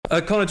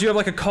Connor, do you have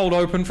like a cold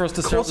open for us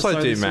to start? Of course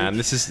I do, man.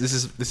 This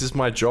is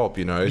my job,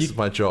 you know. This is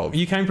my job.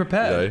 You came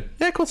prepared. You know?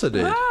 Yeah, of course I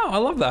did. Wow, I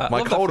love that.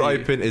 My cold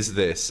open is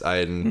this,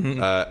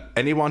 and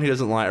anyone who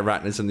doesn't like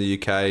arachnids in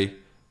the UK,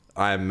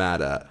 I am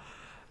mad at.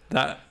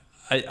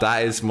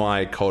 That is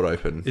my cold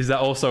open. Is that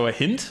also a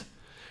hint?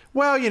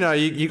 Well, you know,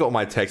 you got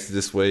my text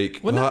this week.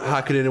 Well, no,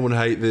 how could anyone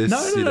hate this?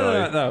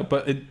 No.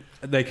 But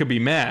they could be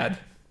mad.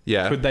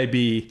 Yeah. Could they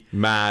be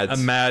mad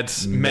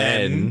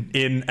men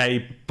in a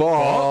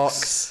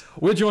box?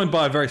 We're joined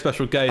by a very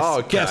special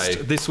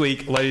guest this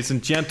week, ladies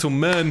and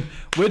gentlemen.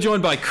 We're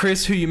joined by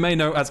Chris, who you may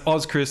know as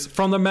Oz Chris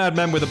from the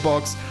Madman with a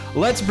Box.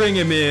 Let's bring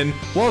him in.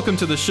 Welcome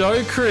to the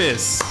show,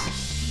 Chris.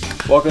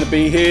 Welcome to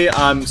be here.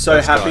 I'm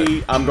so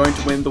happy. I'm going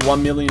to win the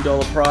 $1 million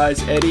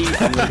prize, Eddie.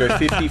 I'm going to go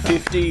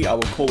 50-50. I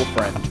will call a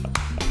friend.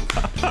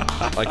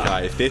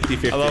 Okay,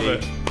 50-50. I love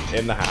it.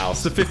 In the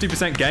house. It's a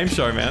 50% game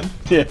show, man.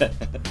 Yeah.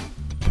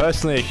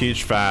 Personally, a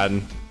huge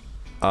fan.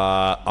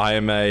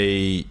 I'm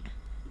a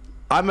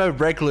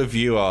regular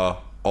viewer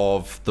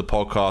of the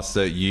podcast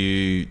that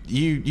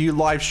you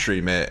live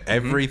stream it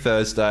every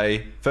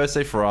Thursday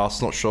for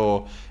us. Not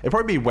sure, it'd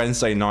probably be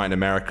Wednesday night in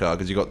America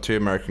because you got two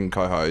American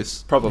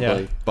co-hosts, probably.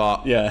 Yeah.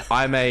 But yeah,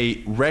 I'm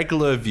a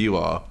regular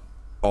viewer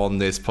on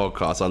this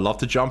podcast. I love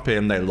to jump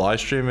in. They live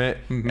stream it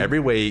every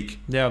week.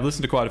 Yeah, I've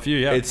listened to quite a few.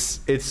 Yeah,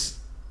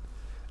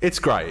 it's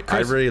great.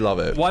 Chris, I really love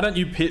it. Why don't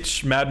you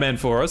pitch Madman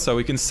for us so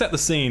we can set the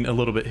scene a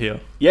little bit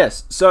here?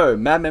 Yes. So,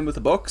 Madman with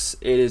a Box.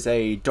 It is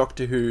a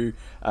Doctor Who,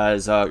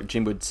 as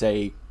Jim would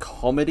say,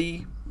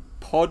 comedy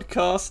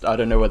podcast. I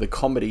don't know where the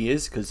comedy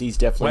is because he's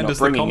definitely not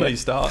bringing it. When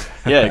does the comedy start?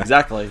 Yeah,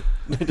 exactly.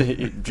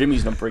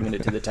 Jimmy's not bringing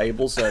it to the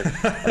table, so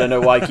I don't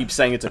know why I keep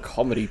saying it's a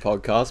comedy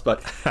podcast,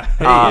 but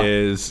he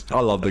is.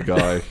 I love the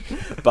guy.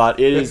 But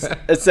it is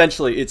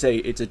essentially it's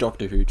a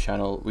Doctor Who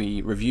channel.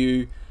 We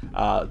review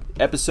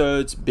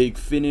episodes, Big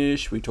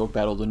Finish. We talk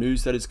about all the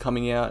news that is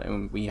coming out,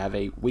 and we have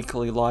a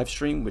weekly live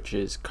stream, which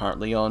is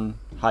currently on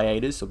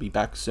hiatus. It'll be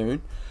back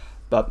soon.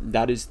 But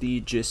that is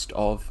the gist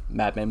of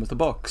Madman with a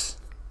Box.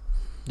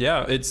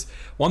 Yeah, it's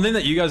one thing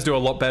that you guys do a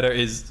lot better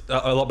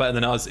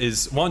than us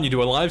is one, you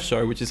do a live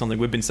show, which is something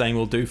we've been saying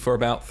we'll do for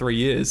about 3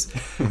 years.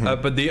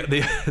 But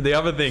the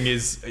other thing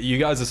is you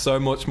guys are so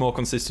much more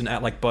consistent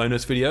at like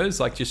bonus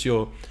videos, like just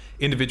your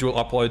individual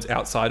uploads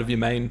outside of your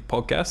main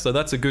podcast. So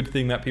that's a good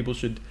thing that people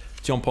should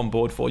jump on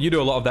board for. You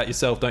do a lot of that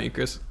yourself, don't you,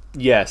 Chris?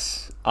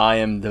 Yes, I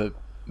am the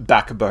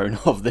backbone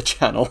of the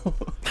channel.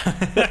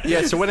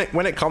 Yeah, so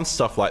when it comes to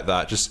stuff like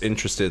that, just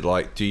interested,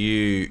 like, do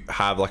you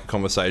have like a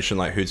conversation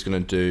like who's gonna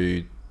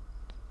do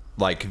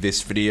like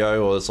this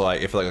video, or is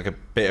like if like a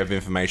bit of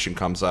information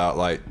comes out,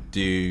 like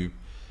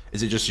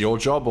is it just your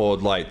job, or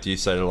like do you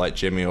say to like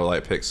Jimmy or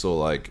like Pixel,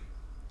 like,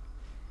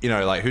 you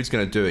know, like who's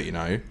gonna do it, you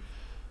know?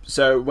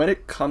 So when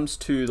it comes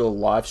to the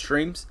live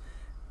streams,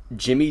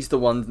 Jimmy's the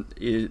one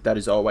that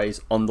is always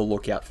on the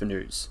lookout for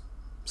news.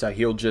 So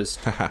he'll just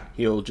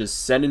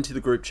send into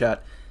the group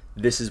chat,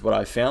 this is what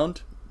I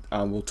found.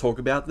 We'll talk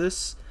about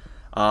this.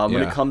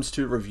 When it comes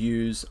to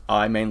reviews,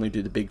 I mainly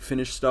do the Big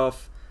Finish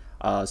stuff.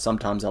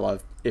 Sometimes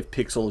if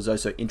Pixel is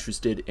also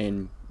interested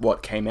in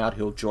what came out,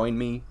 he'll join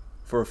me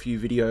for a few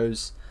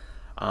videos.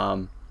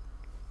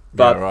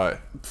 But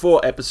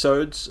for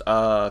episodes,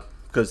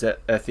 because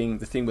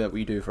the thing that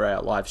we do for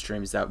our live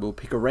stream is that we'll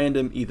pick a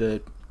random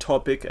either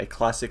topic, a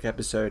classic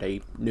episode,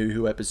 a New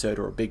Who episode,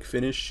 or a Big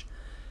Finish.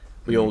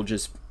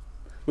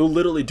 We'll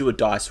literally do a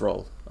dice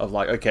roll of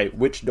like, okay,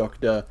 which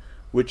Doctor,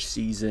 which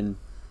season,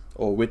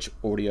 or which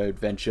audio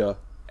adventure,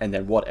 and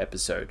then what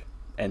episode.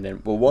 And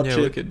then we'll watch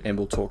it and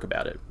we'll talk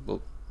about it.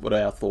 What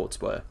our thoughts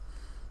were.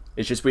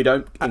 It's just we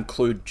don't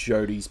include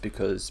Jodie's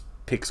because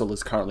Pixel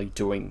is currently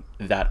doing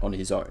that on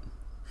his own.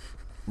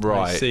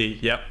 Right. I see,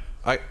 yep.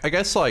 I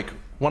guess like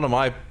one of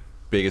my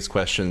biggest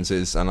questions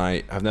is, and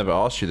I have never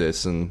asked you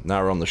this, and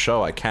now we're on the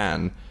show, I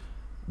can.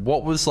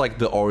 What was like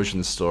the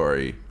origin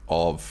story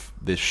of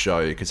this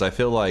show? Because I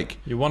feel like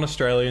you're one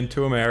Australian,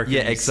 two Americans.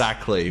 Yeah,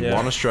 exactly. Yeah.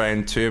 One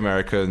Australian, two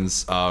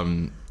Americans.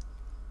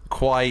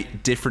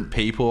 Quite different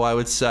people, I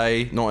would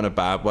say. Not in a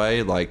bad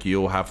way. Like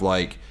you all have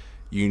like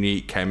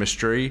unique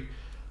chemistry.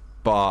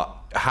 But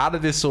how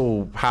did this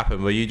all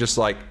happen? Were you just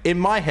like, in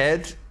my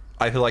head,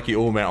 I feel like you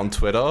all met on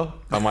Twitter.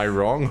 Am I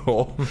wrong?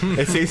 Or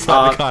it seems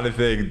like the kind of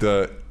thing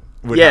that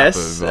would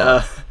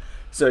happen.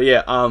 So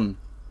yeah,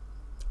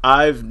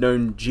 I've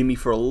known Jimmy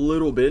for a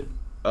little bit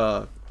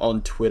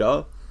on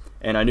Twitter,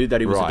 and I knew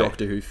that he was a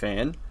Doctor Who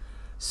fan.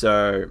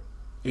 So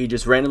he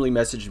just randomly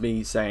messaged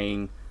me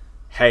saying,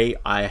 hey,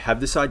 I have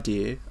this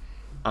idea.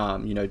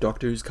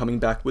 Doctor Who's coming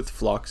back with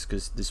Flux,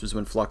 because this was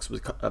when Flux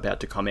was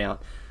about to come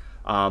out.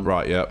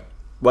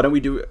 Why don't we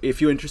do,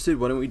 if you're interested,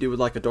 why don't we do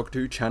like a Doctor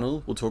Who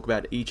channel? We'll talk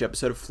about each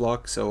episode of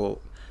Flux or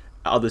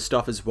other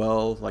stuff as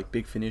well, like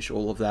Big Finish,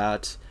 all of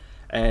that.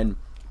 And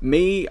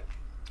me,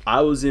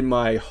 I was in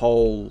my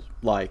whole,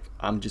 like,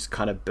 I'm just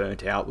kind of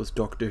burnt out with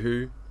Doctor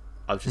Who.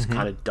 I was just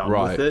kind of done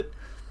with it.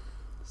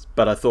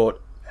 But I thought,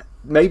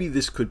 maybe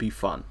this could be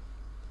fun.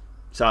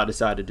 So I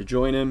decided to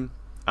join him.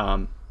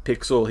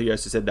 Pixel, he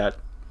also said that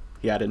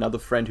He had another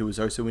friend who was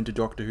also into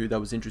Doctor Who that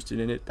was interested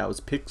in it. That was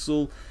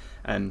Pixel.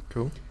 And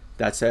Cool.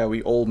 that's how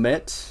we all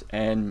met.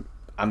 And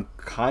I'm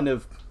kind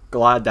of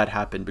glad that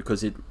happened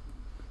because it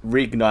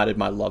reignited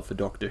my love for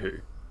Doctor Who.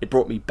 It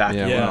brought me back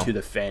Yeah, into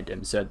the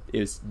fandom. So it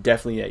was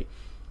definitely a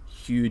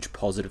huge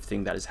positive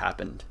thing that has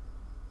happened.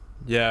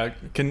 Yeah,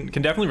 can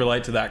definitely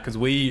relate to that because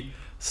we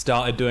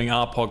started doing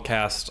our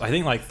podcast, I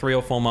think like 3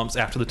 or 4 months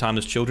after the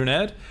Timeless Children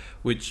aired,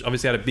 which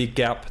obviously had a big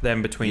gap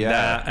then between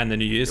that and the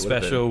New Year's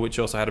special, which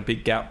also had a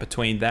big gap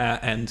between that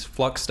and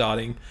Flux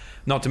starting.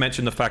 Not to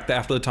mention the fact that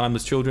after the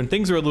Timeless Children,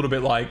 things are a little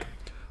bit like,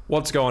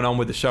 what's going on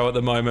with the show at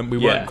the moment? We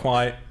weren't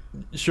quite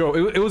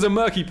sure. It was a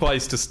murky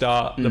place to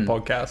start the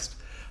podcast.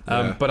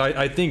 But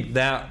I think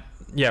that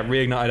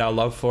reignited our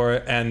love for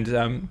it, and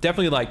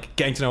definitely like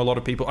getting to know a lot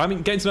of people. I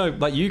mean, getting to know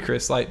like you,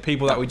 Chris, like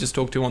people that we just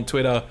talked to on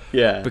Twitter.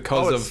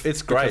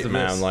 It's great,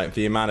 man. Like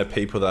the amount of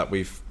people that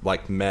we've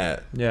like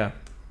met. Yeah,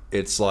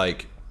 it's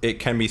like it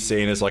can be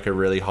seen as like a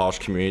really harsh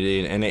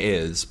community, and it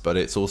is, but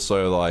it's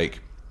also like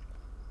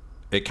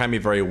it can be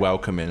very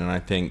welcoming, and I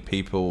think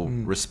people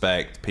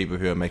respect people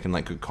who are making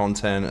like good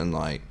content and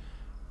like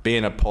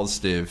being a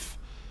positive.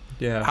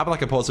 Yeah, having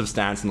like a positive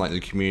stance in like the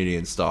community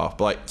and stuff.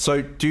 But like,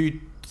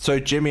 so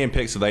Jimmy and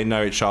Pixel, they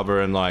know each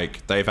other and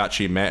like they've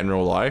actually met in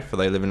real life. Are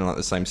they living in like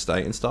the same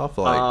state and stuff?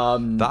 Like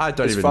that, I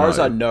don't even know. As far as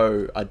I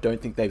know, I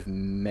don't think they've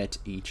met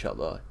each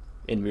other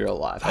in real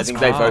life. I think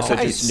they've also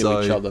just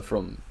knew each other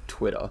from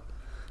Twitter.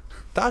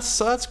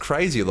 That's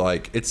crazy.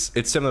 Like it's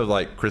similar to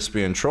like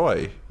Crispy and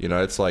Troy. You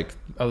know, it's like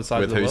other side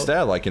with of the Who's world.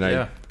 There. Like, you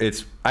know,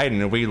 it's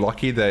Aiden. Are we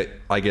lucky that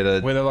I get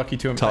a we're lucky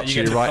to touch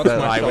you right that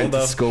I went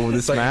to school with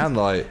this man?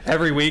 Like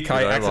every week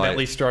I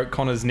accidentally stroke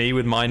Connor's knee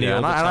with my knee. Yeah,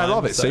 all the time, and I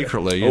love it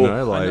secretly. You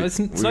know, like it's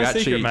no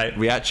secret, mate.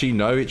 We actually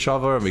know each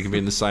other and we can be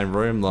in the same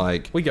room.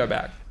 Like we go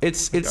back.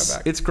 It's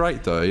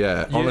great though.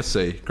 Yeah,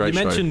 honestly, great.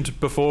 You mentioned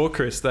before,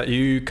 Chris, that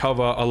you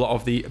cover a lot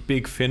of the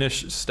Big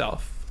Finish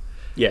stuff.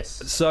 Yes.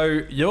 So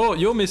you're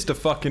Mr.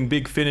 fucking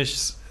Big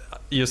Finish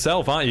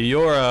yourself, aren't you?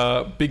 You're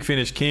a Big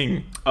Finish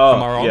king. Oh,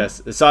 am I wrong? Yes.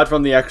 Aside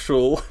from the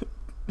actual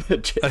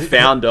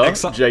founder,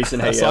 Jason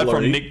Hay, aside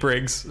from Nick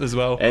Briggs as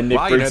well, and Nick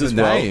Briggs as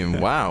well. Name.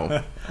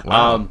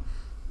 Wow.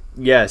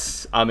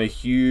 Yes, I'm a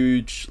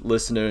huge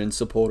listener and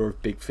supporter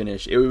of Big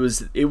Finish. It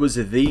was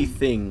the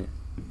thing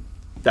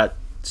that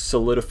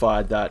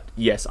solidified that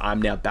yes,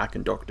 I'm now back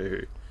in Doctor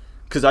Who.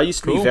 Because I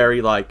used to be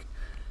very like,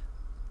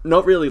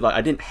 not really like,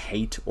 I didn't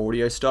hate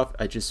audio stuff.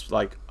 I just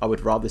like, I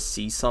would rather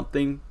see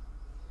something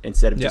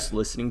instead of just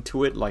listening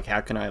to it. Like,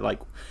 how can I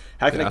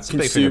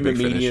consume a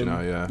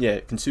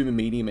medium? Consume a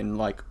medium and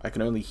like I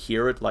can only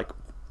hear it. Like,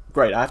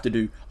 great, I have to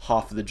do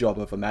half of the job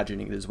of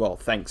imagining it as well.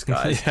 Thanks,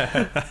 guys.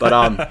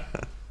 But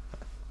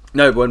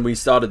no, when we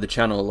started the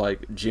channel,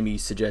 like Jimmy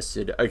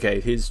suggested,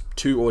 okay, here's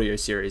 2 audio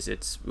series.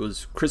 It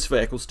was Christopher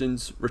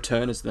Eccleston's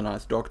return as the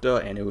Ninth Doctor,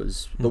 and it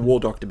was The War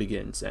Doctor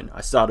Begins. And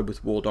I started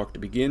with War Doctor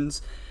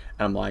Begins,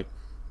 and I'm like,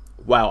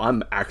 wow,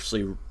 I'm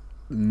actually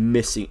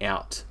missing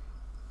out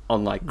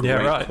on like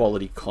great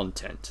quality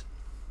content.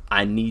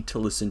 I need to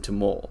listen to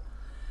more.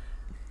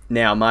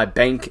 Now my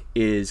bank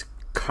is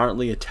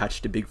currently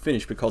attached to Big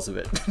Finish because of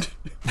it.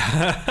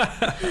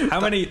 How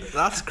many?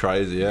 That's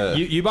crazy. Yeah.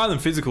 You buy them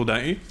physical,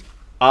 don't you?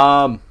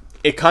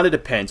 It kind of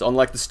depends on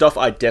like the stuff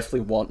I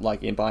definitely want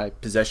like in my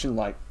possession.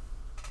 Like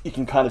you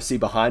can kind of see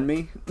behind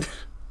me.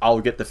 I'll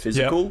get the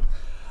physical.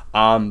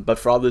 Yep. But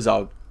for others,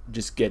 I'll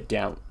just get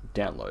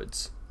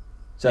downloads.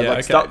 So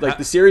like stuff like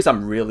the series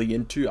I'm really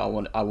into, I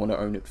want to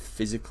own it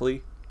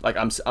physically. Like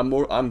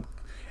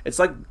it's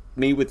like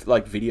me with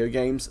like video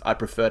games. I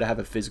prefer to have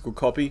a physical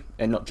copy,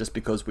 and not just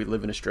because we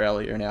live in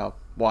Australia and our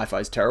Wi-Fi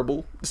is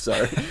terrible.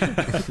 So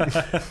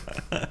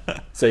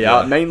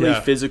mainly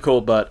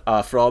physical, but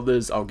for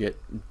others I'll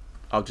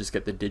just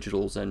get the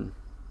digitals. And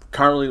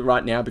currently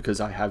right now, because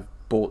I have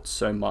bought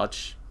so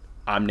much,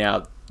 I'm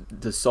now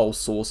the sole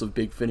source of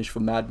Big Finish for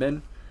Mad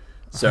Men.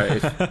 So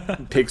if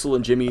Pixel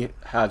and Jimmy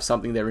have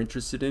something they're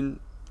interested in,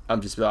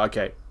 I'm just like,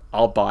 okay,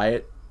 I'll buy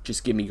it.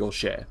 Just give me your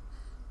share.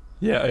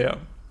 Yeah.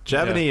 Do you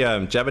have any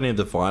of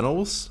the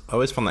vinyls? I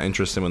always find that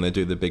interesting when they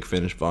do the Big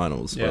Finish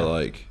vinyls. Yeah. Where,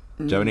 like,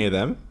 do you have any of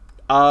them?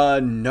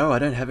 No, I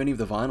don't have any of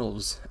the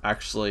vinyls,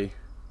 actually.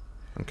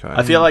 Okay.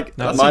 I feel like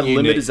my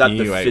limit is at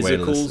the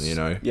physicals. Listen, you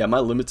know? Yeah, my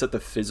limit's at the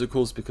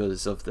physicals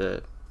because of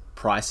the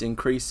price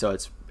increase, so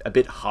it's a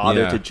bit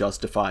harder to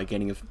justify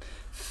getting a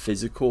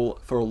physical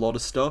for a lot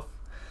of stuff.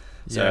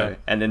 So,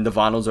 and then the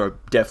vinyls are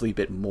definitely a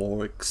bit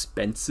more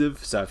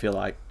expensive, so I feel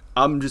like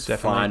I'm just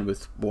fine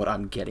with what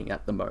I'm getting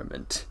at the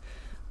moment.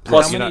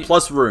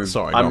 Plus room.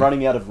 Sorry, I'm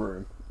running out of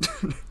room.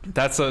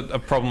 That's a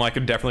problem I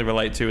could definitely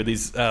relate to with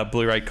these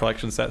Blu-ray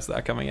collection sets that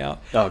are coming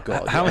out. Oh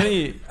god. How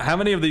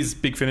many of these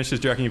Big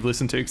Finishes do you reckon you've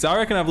listened to? Because I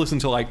reckon I've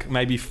listened to like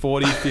maybe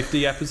 40,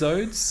 50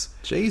 episodes.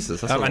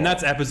 Jesus, that's and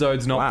that's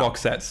episodes, not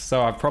box sets.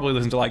 So I've probably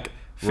listened to like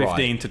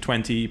 15 to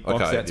 20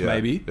 box sets,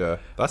 maybe. Yeah,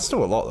 that's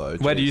still a lot though.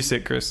 Where do you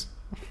sit, Chris?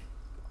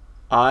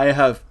 I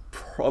have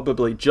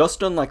probably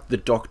just on like the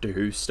Doctor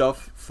Who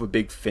stuff for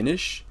Big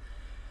Finish,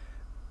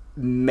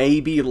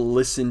 maybe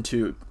listened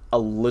to a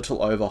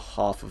little over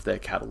half of their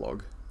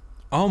catalogue.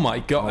 Oh my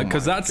god,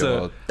 because my that's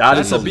God. that's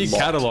is a a big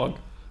lot. catalog.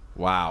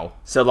 Wow.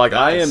 So like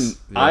I That's-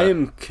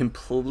 am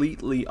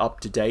completely up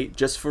to date.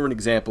 Just for an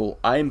example,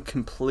 I am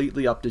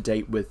completely up to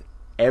date with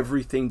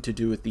everything to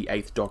do with the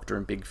Eighth Doctor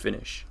and Big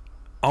Finish.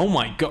 Oh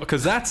my god,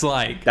 because that's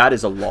like That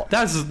is a lot.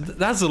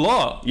 that's a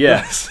lot.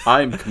 Yes,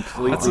 I'm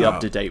completely Wow. up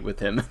to date with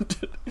him.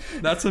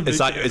 That's a big Is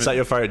that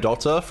your favorite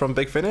Doctor from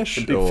Big Finish?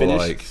 Big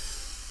Finish?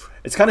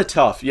 It's kind of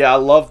tough. Yeah, I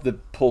love the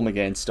Paul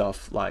McGann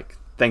stuff. Like,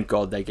 thank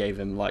God they gave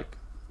him like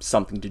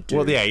something to do.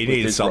 Well, yeah, he with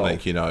needed his something,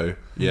 role. you know.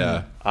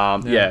 Yeah.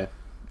 Yeah.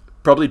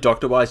 Probably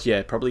Doctor wise,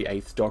 yeah, probably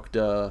Eighth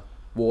Doctor.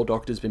 War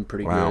Doctor's been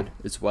pretty Wow. good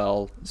as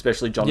well,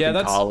 especially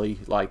Jonathan Carley.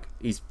 Like,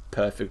 he's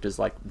perfect as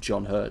like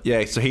John Hurt.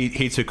 Yeah, so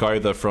he took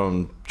over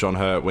from John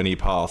Hurt when he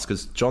passed,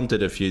 because John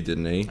did a few,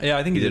 didn't he? Yeah,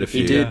 I think he did a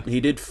few. He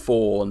did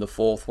 4, and the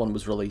 4th one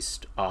was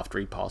released after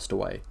he passed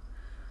away.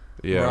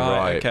 Yeah, right,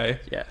 right. okay.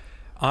 Yeah.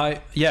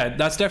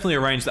 That's definitely a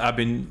range that I've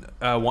been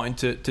wanting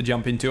to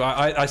jump into.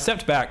 I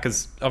stepped back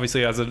because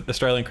obviously as an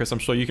Australian, Chris, I'm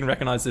sure you can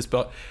recognize this,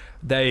 but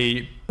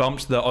they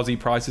bumped the Aussie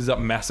prices up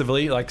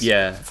massively like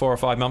 4 or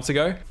 5 months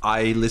ago.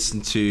 I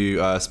listened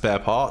to Spare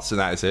Parts, and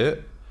that is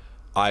it.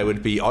 I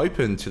would be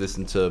open to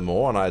listen to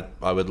more, and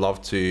I would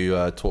love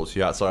to talk to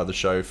you outside of the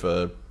show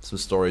for some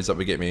stories that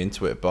would get me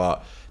into it.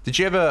 But did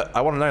you ever,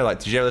 I want to know, like,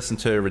 did you ever listen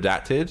to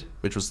Redacted,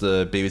 which was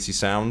the BBC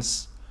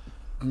Sounds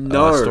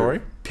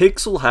story?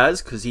 Pixel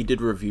has, because he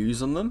did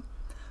reviews on them.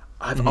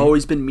 I've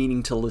always been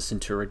meaning to listen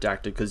to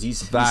Redacted because he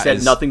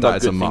said nothing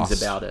but good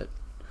things about it.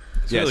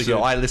 Yeah, really so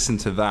good. I listened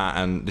to that,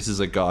 and this is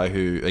a guy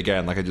who,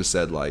 again, like I just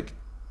said, like,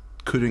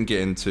 couldn't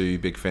get into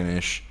Big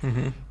Finish,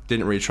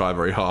 didn't really try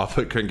very hard,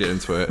 but couldn't get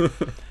into it.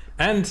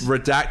 And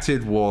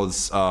Redacted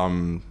was,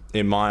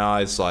 in my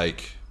eyes,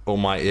 like, or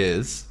my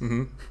ears,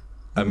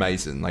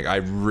 amazing. Like, I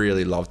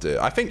really loved it.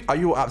 I think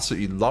you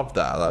absolutely loved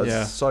that. That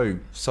was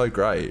so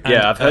great.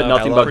 Yeah, I've heard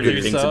nothing but good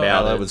producer things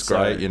about Ella it. was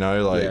great, you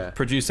know, like, yeah.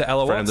 producer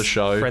Ella Friend of the Watts,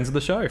 show. friends of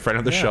the show, you friend know,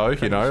 of the show.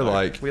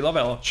 like, we love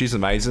Ella. she's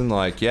amazing.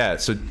 Like, yeah,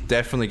 so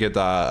definitely give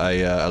that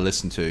a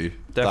listen to.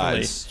 That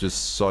Definitely. is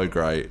just so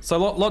great. So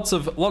lots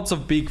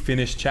of Big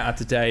Finish chat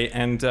today,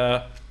 and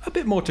a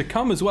bit more to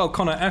come as well.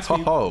 Connor, ask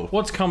me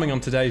what's coming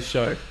on today's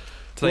show.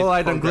 Well,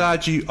 I'm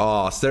glad you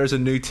asked. There is a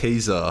new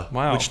teaser,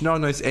 which no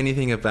one knows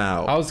anything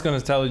about. I was going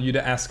to tell you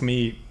to ask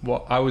me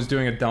what I was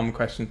doing, a dumb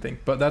question thing,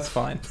 but that's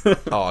fine.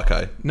 Oh,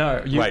 okay.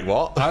 No, Wait,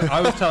 what?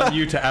 I was telling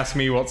you to ask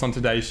me what's on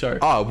today's show.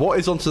 Oh, what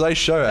is on today's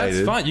show, That's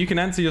Aiden? fine. You can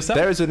answer yourself.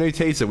 There is a new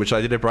teaser which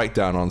I did a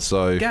breakdown on.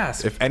 So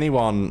Gasp. if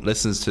anyone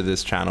listens to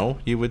this channel,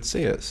 you would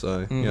see it.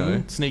 So you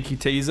know, Sneaky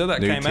teaser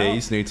that new came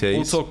out. New tease.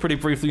 We'll talk pretty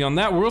briefly on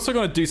that. We're also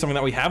going to do something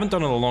that we haven't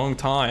done in a long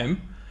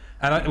time.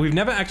 And we've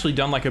never actually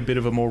done like a bit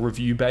of a more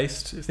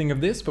review-based thing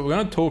of this, but we're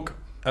going to talk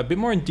a bit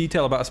more in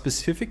detail about a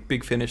specific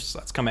Big Finish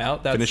that's come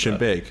out. That's, Finishing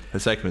Big. The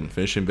segment,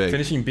 Finishing Big.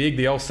 Finishing Big,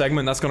 the old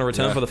segment that's going to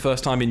return for the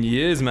first time in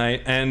years,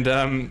 mate. And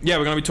we're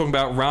going to be talking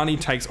about Rani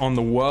Takes on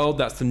the World.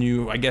 That's the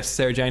new, I guess,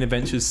 Sarah Jane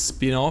Adventures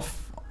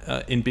spin-off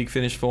in Big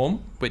Finish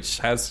form, which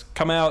has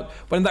come out.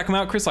 When did that come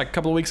out, Chris? Like a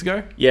couple of weeks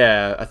ago?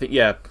 Yeah, I think,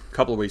 a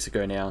couple of weeks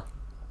ago now.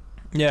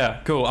 Yeah,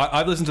 cool.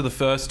 I've listened to the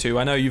first 2.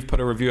 I know you've put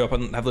a review up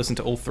and have listened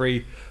to all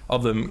 3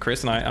 of them,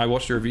 Chris, and I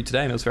watched your review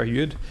today and it was very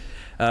good.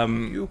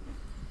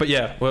 But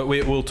yeah,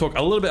 we'll talk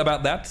a little bit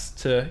about that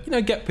to,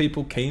 get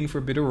people keen for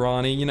a bit of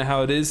Rani, you know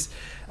how it is.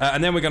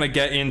 And then we're going to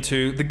get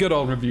into the good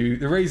old review,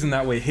 the reason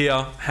that we're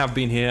here, have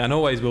been here, and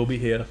always will be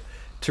here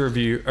to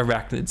review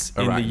Arachnids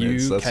in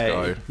the UK. Let's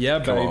go.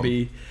 Yeah, Come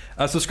baby.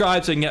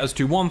 Subscribe so you can get us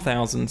to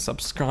 1,000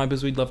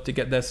 subscribers. We'd love to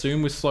get there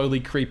soon. We're slowly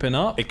creeping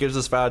up. It gives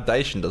us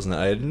validation, doesn't it,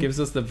 Aiden? Gives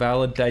us the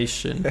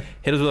validation.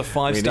 Hit us with a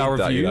 5-star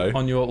that, review you know.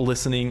 on your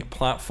listening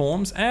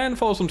platforms, and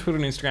follow us on Twitter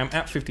and Instagram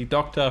at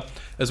 50Doctor,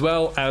 as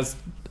well as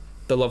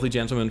the lovely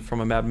gentlemen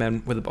from A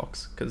Madman with a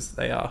Box, because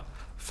they are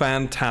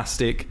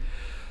fantastic.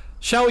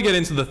 Shall we get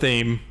into the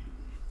theme?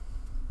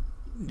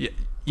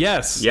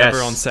 Yes,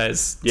 everyone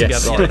says together.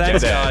 Sorry,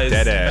 Thanks, guys.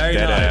 Very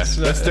nice.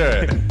 Let's do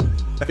it.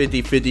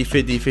 50, 50,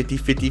 50, 50,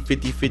 50,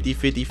 50, 50,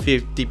 50,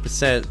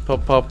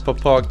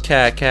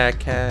 50%,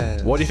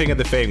 cat. What do you think of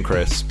the theme,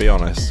 Chris? Be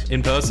honest.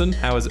 In person,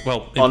 how is it?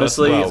 Well, in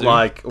Honestly, person,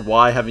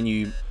 why haven't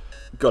you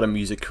got a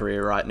music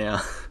career right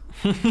now?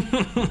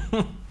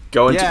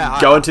 Go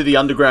into the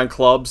underground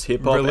clubs,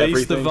 hip hop, release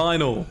everything. the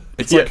vinyl.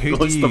 It's like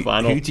release the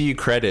vinyl. who do you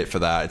credit for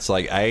that? It's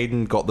like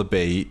Aiden got the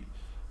beat.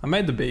 I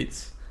made the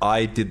beats.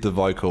 I did the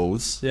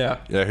vocals. Yeah.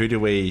 Who do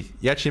we?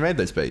 You actually made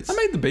those beats. I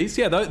made the beats.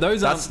 Yeah,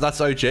 those are.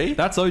 That's OG.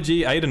 That's OG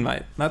Aiden,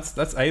 mate. That's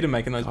Aiden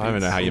making those beats. I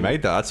don't know how you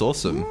made that. That's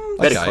awesome.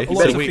 Better, Okay, you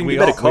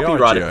better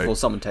copyright it before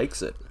someone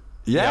takes it.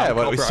 Yeah,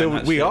 but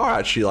copyright we that are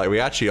actually like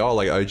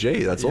OG.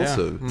 That's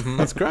awesome. Mm-hmm.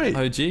 That's great.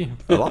 OG.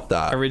 I love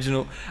that.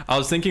 Original. I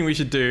was thinking we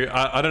should do.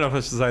 I don't know if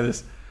I should say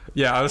this.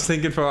 Yeah, I was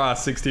thinking for our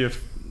 60th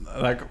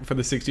like for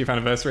the 60th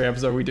anniversary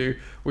episode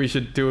we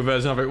should do a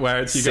version of it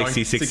where it's you 60,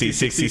 going 60,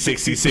 60,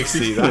 60,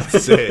 60.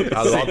 That's it.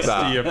 I love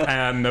that. 60th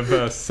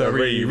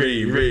anniversary.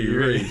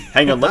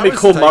 Hang on, let That me was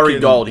call Murray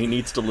taken- Gold. He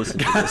needs to listen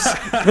to this.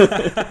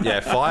 Yeah,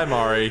 fire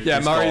Murray. Yeah,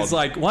 He's Murray's gone.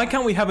 like, why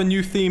can't we have a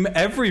new theme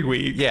every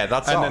week? Yeah,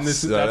 that's and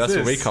us. then That's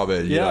where we come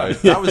in. You Yeah. know?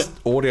 That was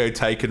audio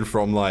taken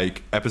from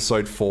like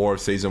episode 4 of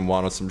season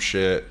 1 or some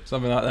shit,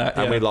 Something like that.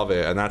 and yeah. we love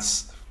it. And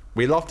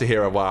we love to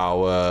hear what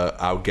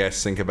our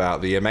guests think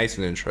about the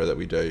amazing intro that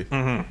we do.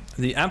 The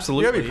You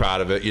absolutely. gotta be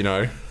proud of it, you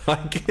know.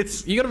 Like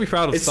it's You got to be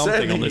proud of it's something on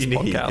certainly this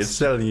unique. podcast. It's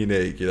certainly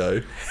unique, you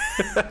know.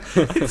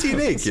 It's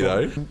unique, you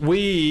know.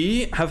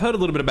 We have heard a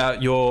little bit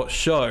about your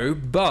show,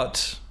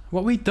 but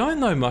what we don't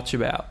know much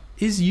about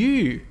is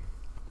you,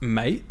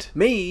 mate.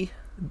 Me?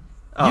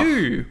 Oh.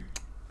 You.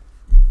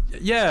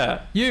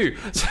 Yeah, you.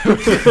 So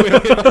we're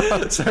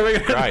going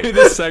to Great. do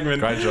this segment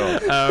Great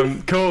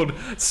job. called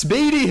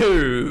Speedy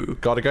Who.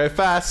 Gotta go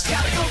fast.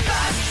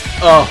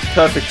 Oh,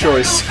 perfect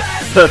choice.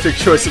 Perfect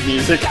choice of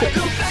music.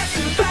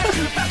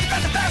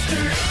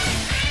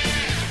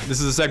 This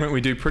is a segment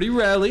we do pretty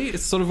rarely.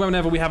 It's sort of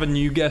whenever we have a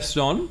new guest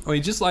on. We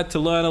just like to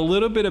learn a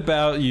little bit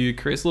about you,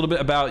 Chris, a little bit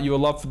about your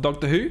love for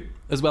Doctor Who,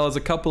 as well as a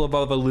couple of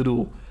other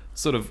little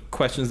sort of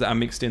questions that are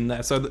mixed in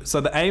there. So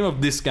the aim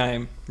of this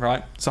game,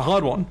 right? It's a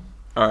hard one.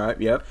 Alright,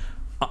 yep.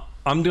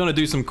 I'm going to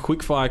do some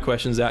quick fire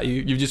questions at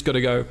you. You've just got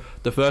to go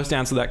the first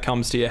answer that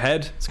comes to your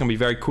head. It's going to be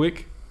very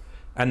quick.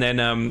 And then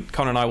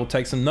Connor and I will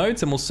take some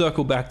notes and we'll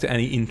circle back to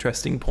any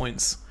interesting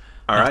points.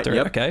 Alright, after,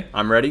 yep. Okay.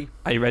 I'm ready.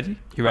 Are you ready?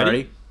 You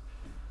ready?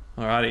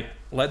 Alrighty.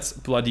 Let's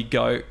bloody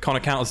go. Connor,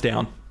 count us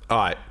down. All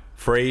right,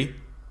 3,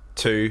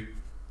 2,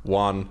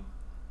 1,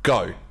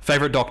 go.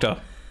 Favorite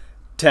Doctor?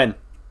 10.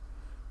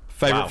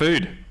 Favorite Wow.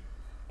 food?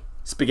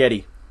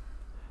 Spaghetti.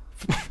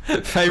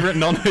 Favorite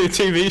non-Who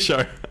TV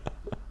show?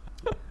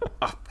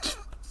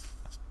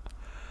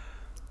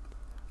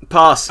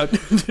 Pass. He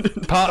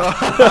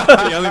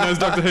only knows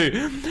Doctor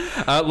Who.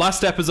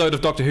 Last episode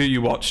of Doctor Who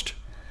you watched?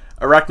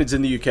 Arachnids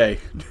in the UK.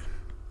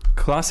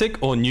 Classic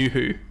or New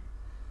Who?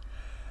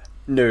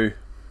 No.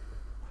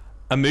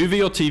 A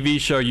movie or TV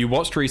show you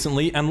watched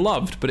recently and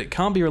loved, but it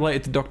can't be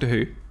related to Doctor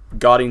Who?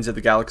 Guardians of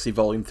the Galaxy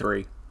Volume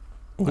 3.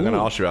 I'm going to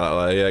ask you about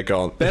that later. Yeah,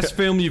 go on. Best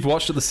film you've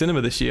watched at the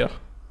cinema this year?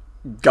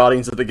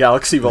 Guardians of the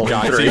Galaxy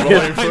Volume 3. I knew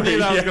that was gonna be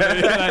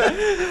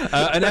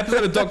that. An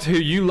episode of Doctor Who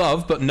you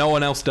love, but no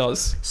one else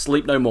does?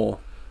 Sleep No More.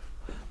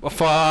 Oh,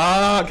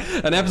 fuck.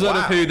 An episode of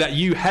Wow. Who that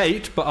you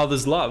hate, but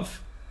others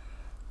love?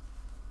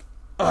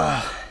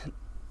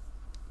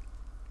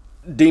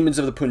 Demons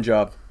of the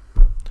Punjab.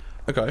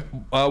 Okay.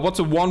 What's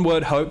a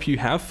one-word hope you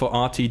have for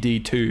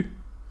RTD2?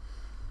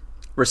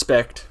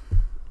 Respect.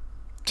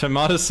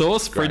 Tomato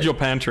sauce, fridge Great. or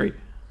pantry?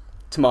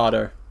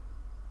 Tomato.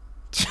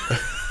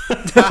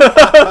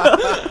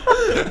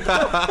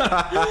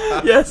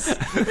 Yes.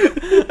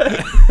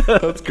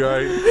 That's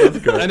great. That's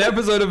great. An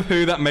episode of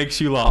Who that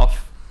makes you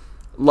laugh?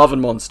 Love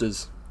and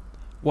Monsters.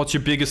 What's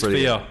your biggest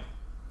Brilliant. fear?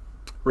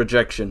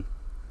 Rejection.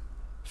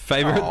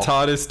 Favorite Aw.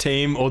 TARDIS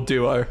team or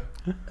duo?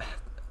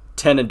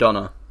 10 and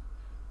Donna.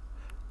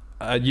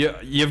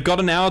 You've got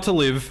an hour to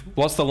live.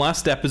 What's the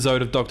last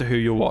episode of Doctor Who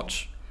you'll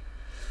watch?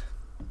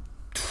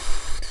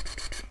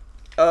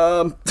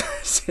 Damn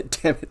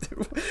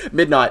it.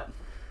 Midnight.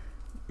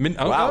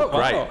 Wow,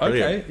 great, okay,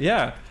 brilliant.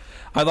 yeah.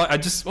 I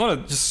just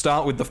want to just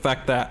start with the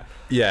fact that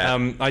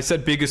Yeah. I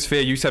said biggest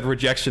fear, you said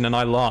rejection, and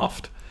I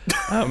laughed.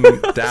 Damn, So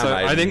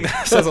Aiden. I think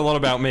that says a lot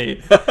about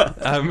me.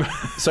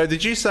 So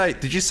did you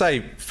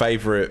say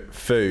favorite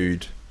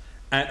food?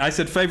 And I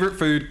said favorite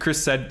food.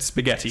 Chris said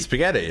spaghetti.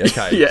 Spaghetti.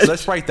 Okay. Yeah. So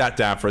let's break that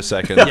down for a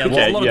second. Yeah, there's a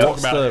Okay, lot yeah. to talk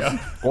about. here.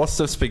 What's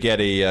the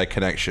spaghetti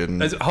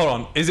connection? Hold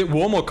on, is it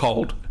warm or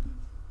cold?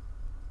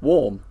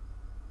 Warm.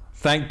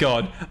 Thank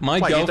God, my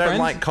Wait, you girlfriend. don't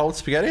like cold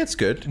spaghetti? It's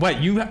good. Wait,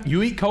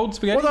 you eat cold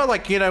spaghetti? Well, no,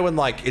 like when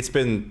like it's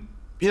been,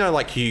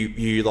 like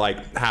you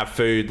like have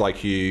food,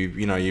 like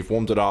you've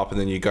warmed it up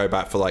and then you go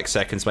back for like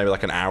seconds, maybe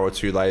like an hour or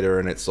two later,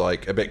 and it's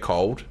like a bit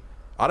cold.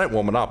 I don't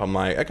warm it up. I'm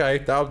like, okay,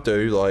 that'll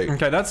do. Like,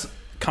 Okay, that's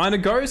kind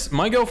of gross.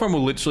 My girlfriend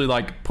will literally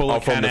like pull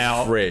a from can the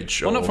out,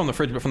 fridge, Well, not or- from the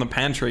fridge, but from the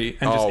pantry,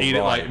 and just Oh, eat it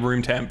right. like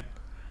room temp.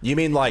 you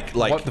mean like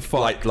What the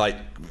fuck? like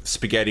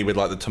spaghetti with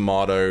like the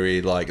tomato-y,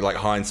 like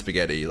Heinz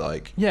spaghetti,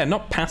 like Yeah,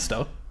 not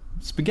pasta.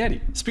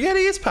 Spaghetti.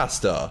 spaghetti is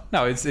pasta.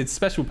 No, it's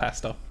special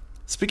pasta.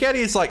 Spaghetti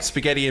is like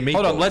spaghetti and meatballs.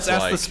 Hold on, let's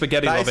ask like, the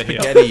spaghetti that is lover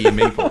here. Spaghetti and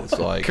meatballs,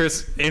 like.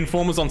 Chris,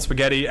 inform us on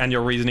spaghetti and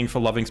your reasoning for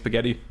loving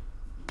spaghetti.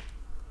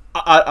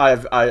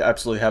 I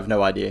absolutely have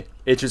no idea.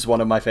 It's just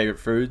one of my favorite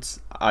foods.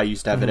 I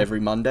used to have it every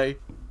Monday.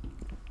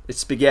 It's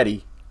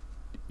spaghetti.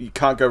 You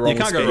can't go wrong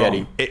You can't with go spaghetti.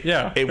 wrong. It,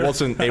 Yeah. it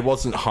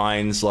wasn't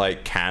Heinz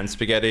like canned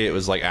spaghetti. It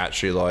was like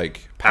actually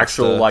like pasta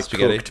Actual like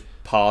spaghetti. cooked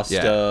pasta,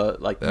 Yeah.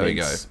 like There we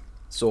mince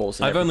sauce.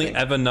 And I've only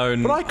everything. ever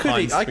known. But I could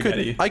Heinz eat.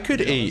 spaghetti, I could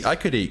to be eat. honest. I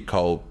could eat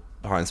cold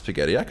Heinz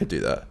spaghetti. I could do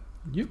that.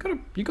 You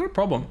got a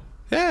problem.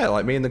 Yeah,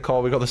 like me and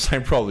Nicole, we got the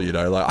same problem.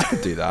 Like I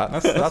could do that.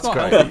 That's not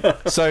great.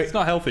 healthy. So It's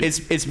not healthy.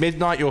 Is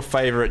Midnight your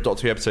favorite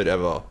Doctor Who episode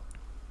ever?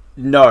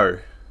 No,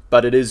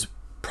 but it is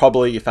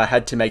probably, if I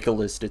had to make a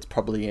list, it's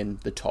probably in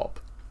the top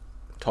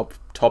 10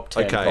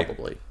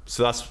 probably.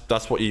 So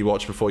that's what you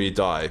watch before you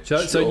die.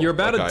 So you're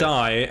about to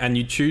die, and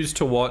you choose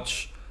to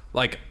watch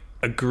like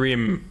a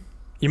grim.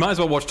 You might as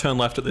well watch Turn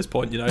Left at this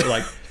point. You know,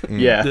 like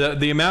Yeah.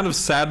 the amount of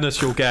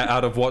sadness you'll get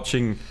out of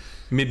watching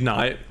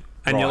Midnight,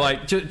 and you're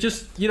like,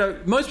 just you know,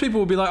 most people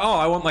will be like, oh,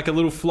 I want like a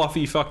little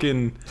fluffy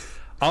fucking.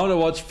 I want to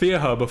watch Fear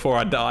Her before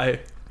I die.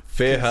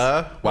 Fear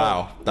Her?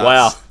 Wow.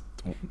 Wow.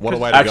 What a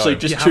way to go. Actually,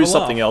 just choose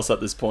something else at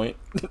this point.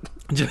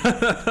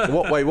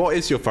 What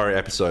is your favourite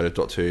episode of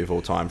Doctor Who of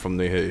all time from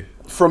New Who?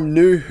 From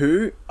New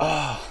Who?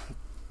 Oh,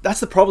 that's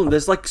the problem.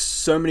 There's like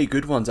so many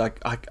good ones.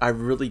 I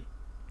really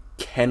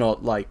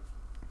cannot like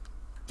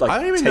I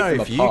don't even take know them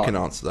if you apart. can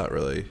answer that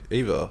really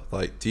either.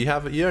 Like, you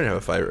don't have a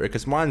favourite?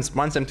 Because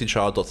mine's Empty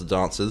Child, Doctor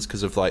Dancers,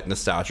 because of like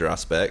nostalgia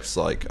aspects.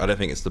 Like, I don't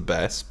think it's the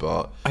best,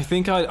 but I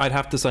think I'd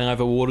have to say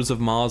either Waters of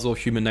Mars or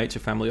Human Nature,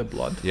 Family of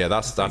Blood. yeah,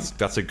 that's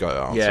a go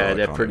answer. Yeah, I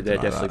they're can't deny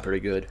definitely that. pretty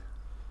good.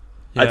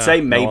 Yeah. I'd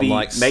say No one maybe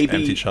likes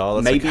Empty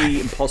Child, that's okay.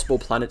 Impossible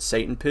Planet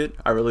Satan Pit.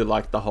 I really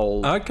like the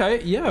whole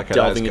Okay, yeah. Okay.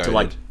 delving that's into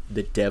like goated.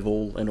 the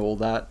devil and all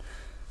that.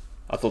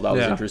 I thought that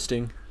was Yeah.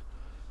 interesting.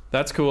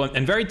 That's cool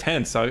and very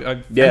tense.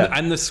 Yeah.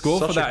 and the score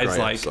Such for that a is great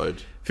like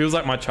episode. feels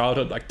like my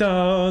childhood, like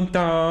dun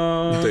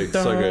dun. Dude,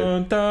 dun, so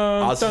good.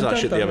 Dun, I was listening to dun, that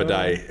shit dun, the other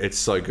dun. day. It's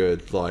so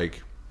good.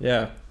 Like,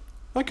 Yeah.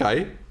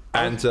 okay.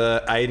 And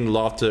Aiden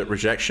laughed at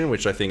rejection,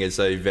 which I think is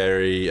a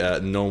very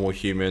normal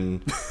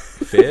human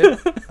fear.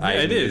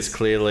 Aiden it is.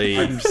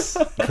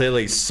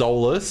 clearly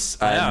soulless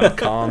and Yeah.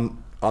 can't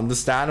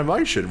understand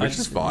emotion, which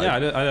is fine. Yeah, I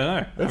don't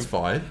know. That's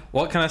fine.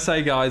 What can I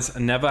say, guys?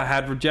 Never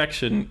had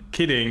rejection.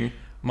 Kidding.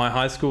 My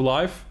high school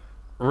life,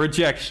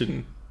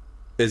 rejection.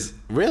 Is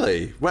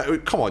really? Well,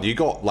 come on, you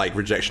got like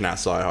rejection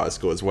outside high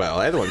school as well.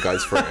 Everyone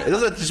goes through it. It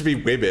doesn't just be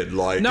women.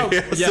 Like, No,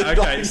 it's yeah, like-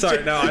 okay,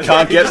 sorry, no, I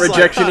Can't get It's like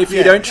rejection that, if you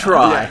yeah. don't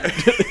try.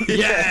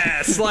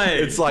 Yeah, slay.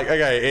 It's like,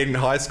 okay, in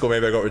high school,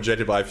 maybe I got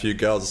rejected by a few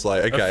girls. It's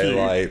like, okay, few.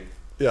 like,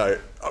 you know,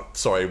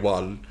 sorry,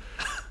 one.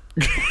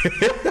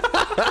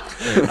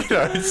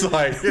 It's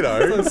like, you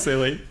know. So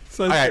silly.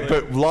 So Okay,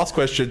 silly. but last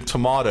question,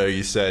 tomato,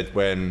 you said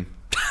when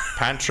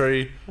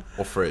pantry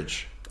or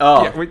fridge?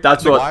 Oh, Yeah,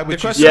 that's the- what. Why the would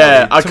you question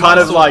Yeah, is, I kind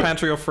tomatoes of or like-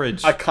 pantry or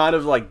fridge. I kind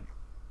of like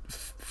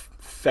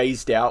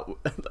phased out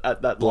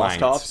at that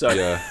Blanked, last half. So,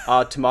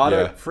 yeah.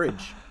 tomato, Yeah.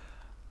 fridge.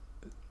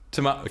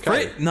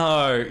 Okay.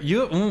 No,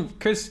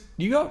 Chris,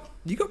 you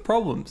got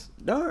problems.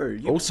 No.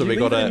 You, Also, you we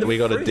leave it in the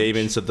got a fridge.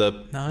 demons of the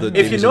No. the If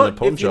demons you're in the not- if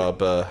you- Punjab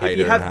hater If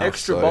you in have the house,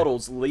 extra so-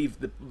 bottles, leave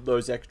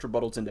those extra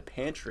bottles in the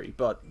pantry.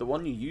 But the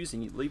one you're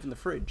using, you leave in the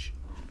fridge.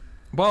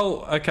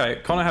 Well, okay.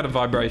 Connor had a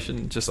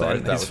vibration just Sorry,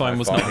 then. that His phone my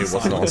was phone. not It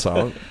was not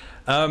silent.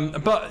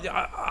 But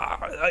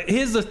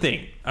here's the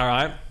thing, all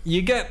right?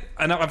 You get,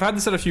 and I've had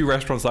this at a few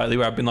restaurants lately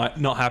where I've been like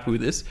not happy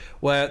with this,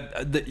 where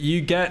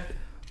you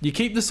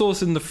keep the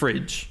sauce in the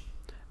fridge,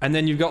 and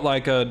then you've got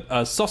like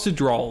a sausage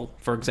roll,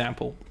 for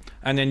example,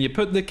 and then you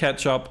put the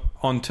ketchup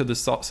onto the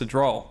sausage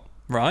roll,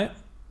 right?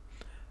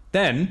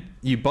 Then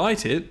you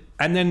bite it,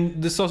 and then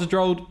the sausage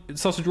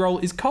roll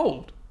is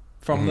cold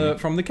from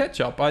the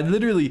ketchup. I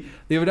literally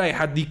the other day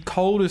had the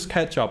coldest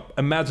ketchup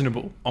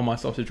imaginable on my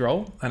sausage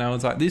roll, and I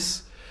was like,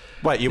 this.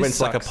 Wait, you This went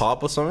to like a sucks.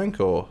 pub or something,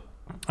 or?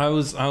 I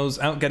was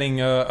out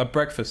getting a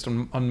breakfast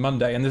on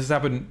Monday, and this has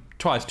happened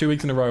twice, 2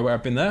 weeks in a row where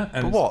I've been there.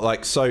 And But what?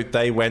 Like, so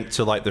they went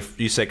to like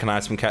you said, can I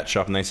have some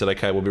ketchup? And they said,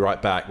 okay, we'll be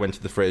right back. Went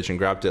to the fridge and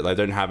grabbed it. They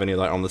don't have any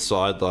like on the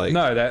side, like.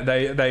 No,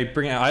 they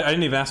bring it out. I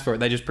didn't even ask for it.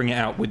 They just bring it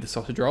out with the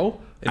sausage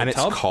roll in And a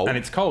it's tub, cold? and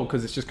it's cold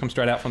because it's just come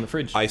straight out from the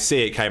fridge. I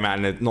see it came out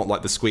and not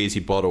like the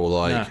squeezy bottle,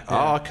 like. No, Oh,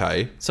 yeah.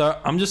 okay, So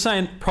I'm just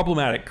saying,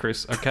 problematic,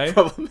 Chris. Okay,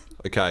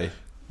 okay.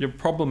 you're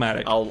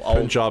problematic. I'll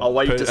Punjab-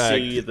 wait put- to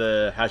see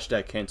the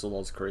hashtag cancel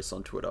Oz Chris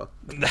on Twitter.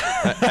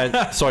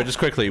 And sorry, just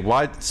quickly,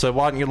 why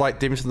don't you like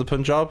Demons in the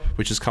Punjab,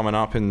 which is coming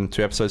up in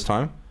 2 episodes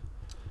time?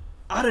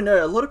 I don't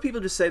know. A lot of people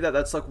just say that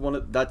that's like one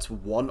of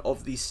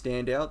the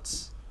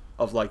standouts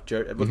of like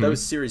Jodie. That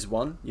was series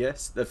 1,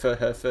 yes, for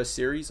her first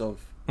series of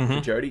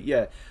Jodie.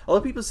 Yeah, a lot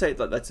of people say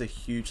that that's a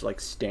huge like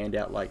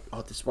standout. Like,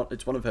 oh, it's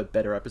one of her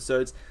better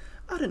episodes.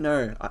 I don't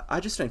know. I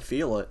just don't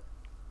feel it.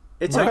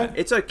 It's Okay.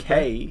 it's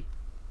okay,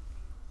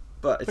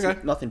 but it's Okay.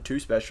 nothing too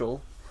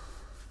special.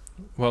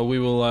 Well,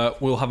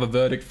 we'll have a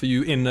verdict for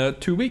you in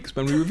 2 weeks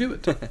when we review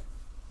it.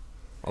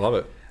 I love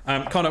it.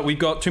 Connor, we've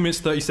got 2 minutes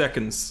 30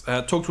 seconds.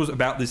 Talk to us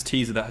about this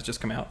teaser that has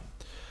just come out.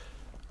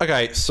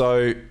 Okay,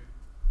 so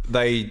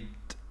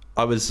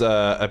I was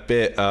a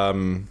bit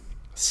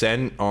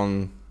sent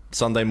on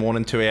Sunday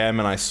morning 2 a.m.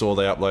 and I saw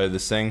they uploaded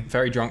this thing.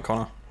 Very drunk,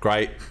 Connor.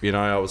 Great, you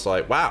know, I was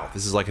like, wow,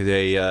 this is like a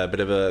bit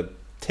of a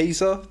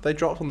teaser they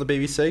dropped on the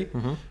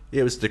BBC.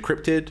 It was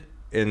decrypted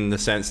in the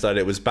sense that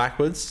it was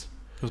backwards.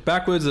 It was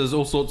backwards. There's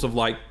all sorts of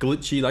like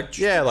glitchy, like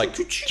Yeah, like,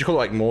 do you call it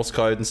like Morse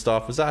code and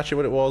stuff? Was that actually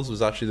what it was?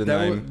 Was actually the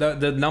name?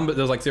 The number,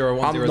 there was like 0,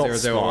 1, I'm 0, not 0,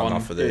 0, smart 1.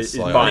 enough for this.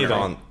 It's Like,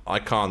 binary. I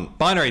can't.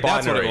 Binary,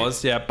 that's what it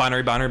was. Yeah,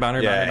 binary. Yeah,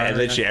 binary, and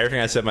literally everything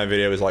I said in my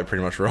video was like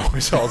pretty much wrong.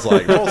 So I was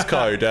like, Morse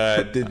code,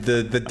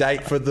 the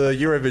date for the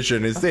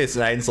Eurovision is this.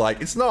 And Aiden's like,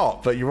 it's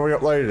not, but you've already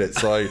uploaded it.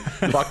 So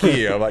fuck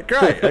you. I'm like,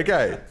 great,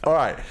 okay, all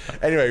right.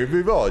 Anyway, we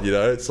move on, you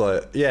know? It's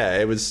like, yeah,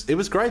 it was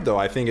great though.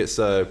 I think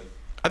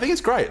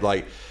it's great.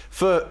 Like,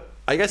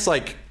 I guess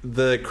like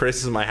the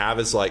criticism I have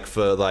is like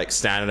for like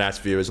standard ass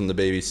viewers on the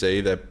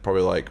BBC, they're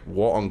probably like,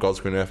 what on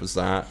God's green earth was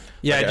that?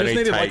 Yeah, Like, it just only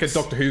needed like a takes-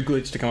 Doctor Who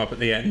glitch to come up at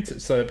the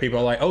end, so that people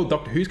are like, "Oh,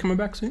 Doctor Who's coming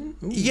back soon."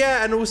 Ooh.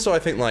 Yeah, and also I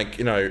think like,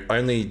 you know,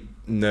 only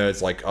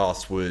nerds like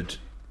us would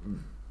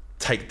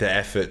take the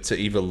effort to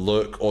either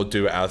look or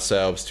do it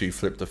ourselves to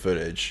flip the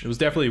footage. It was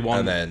definitely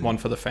And then- one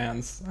for the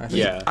fans. I think.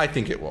 Yeah. I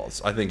think it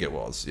was.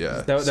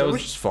 Yeah. There So was-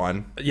 which is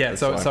fine. Yeah,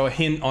 It's so fine. so a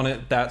hint on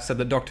it that said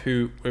that Doctor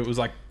Who, it was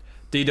like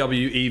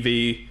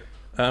DWEV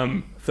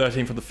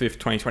 13th of the 5th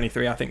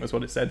 2023, I think was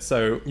what it said.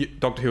 So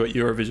Doctor Who at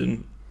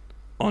Eurovision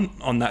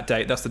on that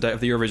date, that's the date of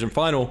the Eurovision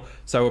final.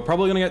 So we're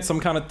probably going to get some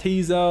kind of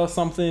teaser or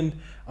something.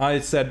 I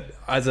said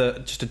as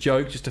just a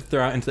joke, just to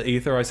throw out into the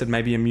ether, I said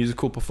maybe a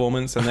musical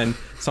performance, and then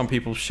some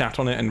people shat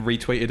on it and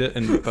retweeted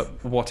it,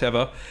 but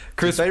whatever.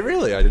 Chris, Did they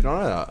really? I did not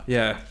know that.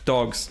 yeah,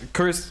 dogs.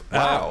 Chris,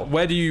 Wow.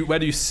 where do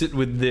you sit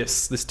with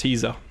this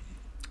teaser?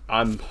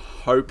 I'm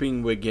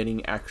hoping we're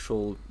getting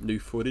actual new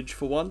footage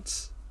for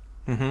once,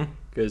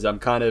 because I'm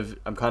kind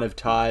of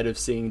tired of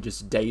seeing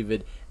just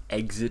David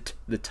exit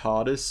the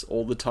TARDIS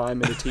all the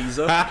time in a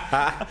teaser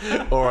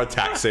Or a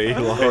taxi.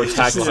 Like, or a just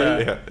taxi.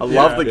 like, yeah. I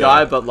love the Yeah.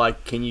 guy, but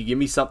like, can you give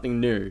me something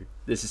new?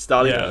 This is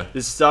starting. Yeah.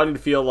 This is starting to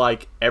feel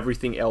like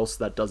everything else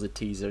that does a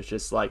teaser. It's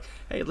just like,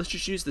 hey, let's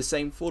just use the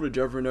same footage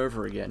over and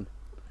over again.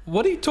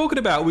 What are you talking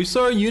about? We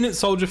saw a unit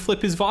soldier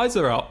flip his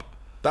visor up.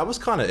 That was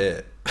kind of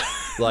it.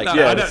 Like, No,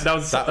 Yeah, I don't-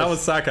 that was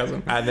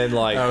sarcasm. And then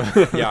like,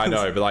 yeah, I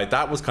know, but like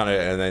that was kind of,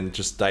 and then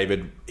just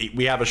David,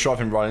 we have a shot of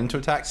him running into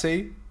a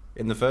taxi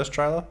in the first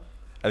trailer,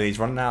 and he's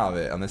running out of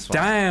it on this one.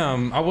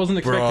 Damn, I wasn't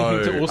expecting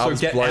him to I also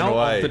was get blown out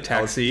away. of the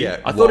taxi.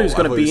 I thought he was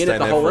going to be in it staying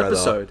the there whole forever.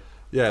 episode.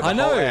 Yeah, the I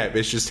know. whole app,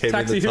 it's just him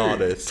Taxi in the who?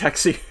 TARDIS.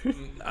 Taxi.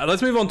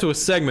 Let's move on to a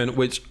segment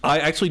which I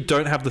actually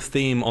don't have the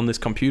theme on this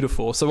computer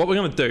for. So what we're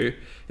going to do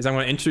is I'm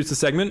going to introduce the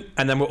segment,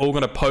 and then we're all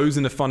going to pose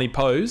in a funny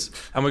pose,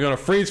 and we're going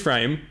to freeze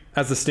frame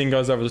as the sting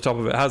goes over the top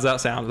of it. How's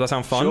that sound? Does that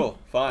sound fun? Sure,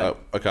 fine. Oh,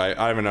 okay,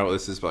 I don't even know what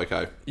this is, but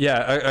okay.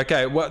 Yeah.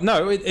 Okay. Well,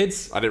 no,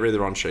 it's I didn't read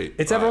the wrong sheet.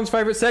 it's Right. everyone's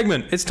favorite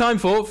segment. It's time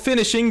for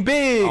finishing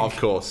big. Of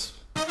course.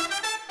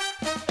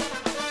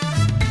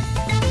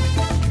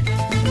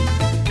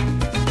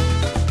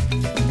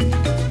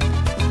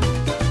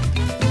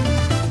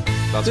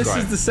 That's This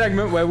great. is the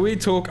segment where we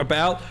talk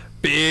about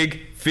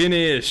big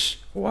finish.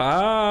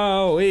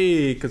 Wow,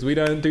 because we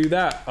don't do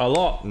that a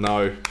lot.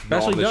 No,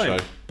 not on Actually this don't.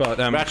 show. But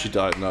We actually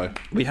don't know.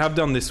 we have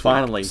done this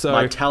Finally, week. So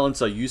my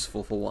talents are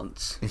useful for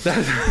once.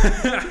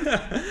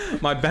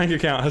 my bank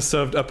account has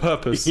served a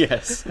purpose.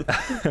 Yes.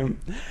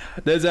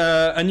 There's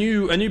a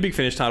new big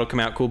finish title come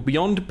out called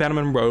Beyond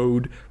Bannerman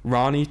Road.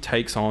 Rani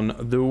Takes on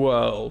the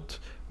World,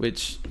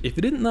 which, if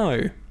you didn't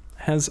know,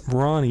 has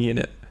Rani in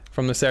it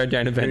from the Sarah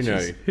Jane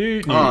Adventures. knew?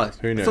 Who knew? Ah,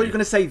 Who I knew? thought you were going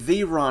to say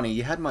the Rani.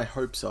 You had my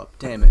hopes up.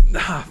 Damn it.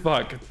 Ah,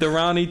 fuck. The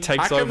Rani How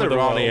takes come over the the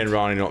Rani world. and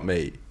Rani not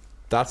me?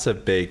 That's a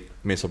big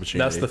missed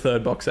opportunity. That's the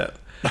third box set.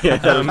 Yeah,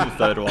 that was the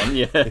third one.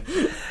 Yeah.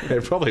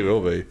 It probably will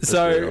be. Let's be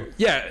So real.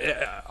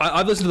 yeah,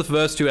 I've listened to the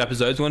first two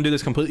episodes. We're gonna do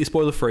this completely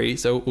spoiler free,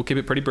 so we'll keep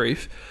it pretty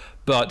brief.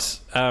 But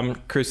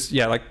Chris,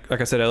 yeah, like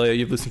I said earlier,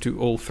 you've listened to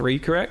all three,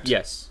 correct?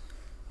 Yes.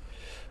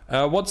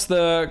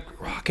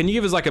 Can you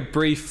give us like a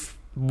brief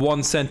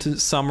one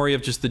sentence summary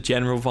of just the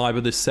general vibe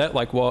of this set?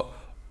 Like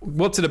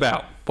what's it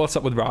about? What's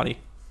up with Rani?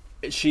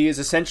 She is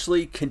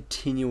essentially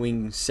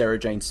continuing Sarah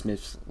Jane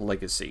Smith's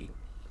legacy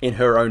in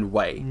her own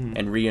way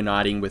and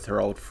reuniting with her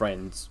old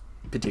friends,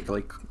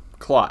 particularly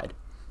Clyde.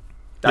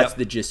 That's Yep.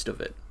 the gist of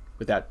it,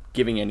 without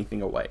giving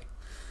anything away.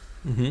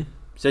 Mm-hmm.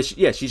 So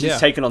she's just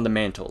taken on the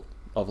mantle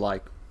of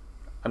like,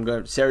 we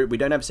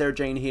don't have Sarah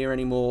Jane here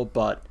anymore,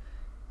 but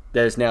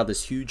there's now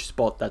this huge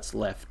spot that's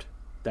left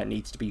that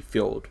needs to be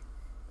filled,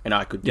 and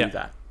I could do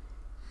that.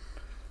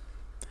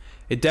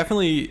 It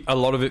definitely, a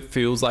lot of it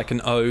feels like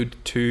an ode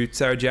to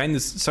Sarah Jane.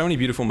 There's so many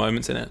beautiful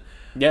moments in it.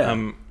 Yeah.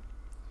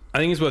 I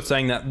think it's worth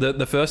saying that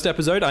the first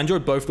episode, I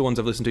enjoyed both the ones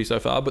I've listened to so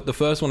far, but the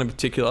first one in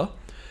particular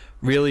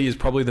really is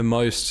probably the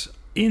most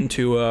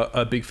into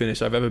a big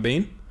finish I've ever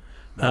been.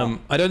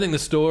 I don't think the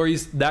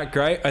story's that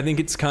great. I think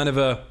it's kind of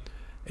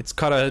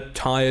a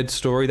tired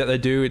story that they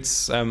do.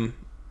 It's a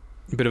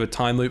bit of a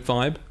time loop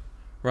vibe,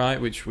 right?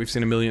 Which we've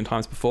seen a million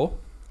times before.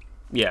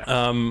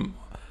 Yeah.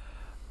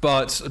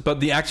 But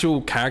the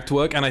actual character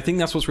work, and I think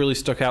that's what's really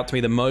stuck out to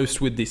me the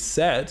most with this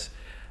set,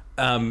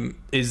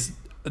 is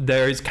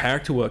there is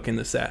character work in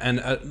the set. And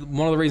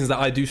one of the reasons that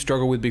I do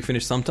struggle with Big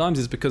Finish sometimes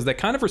is because they're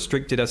kind of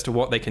restricted as to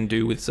what they can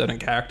do with certain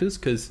characters,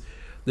 because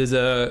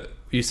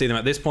you see them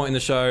at this point in the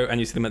show and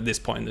you see them at this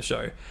point in the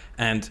show.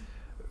 And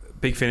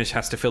Big Finish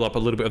has to fill up a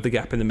little bit of the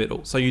gap in the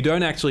middle. So you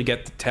don't actually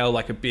get to tell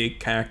like a big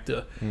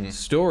character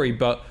story,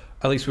 but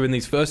at least within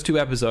these first 2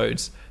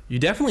 episodes, you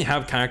definitely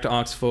have character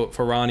arcs for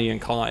Rani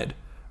and Clyde.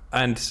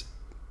 And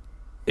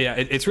yeah,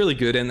 it's really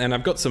good. And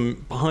I've got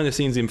some behind the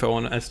scenes info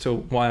on as to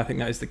why I think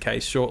that is the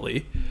case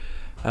shortly.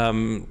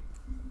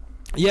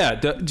 Yeah,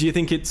 do you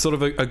think it's sort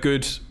of a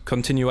good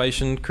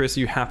continuation, Chris? Are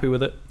you happy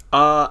with it?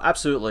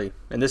 Absolutely.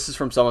 And this is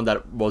from someone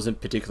that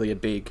wasn't particularly a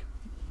big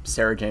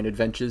Sarah Jane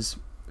Adventures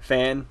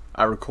fan.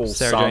 I recall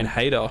Sarah Jane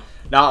hater.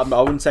 No,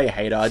 I wouldn't say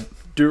hater. I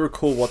do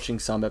recall watching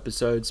some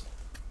episodes,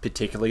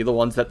 particularly the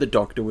ones that the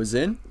Doctor was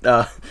in.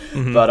 But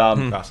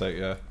Classic,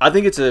 yeah. I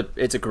think it's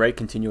a great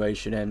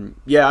continuation, and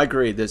yeah, I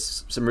agree.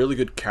 There's some really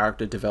good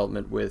character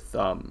development with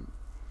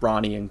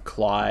Rani and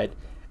Clyde.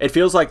 It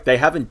feels like they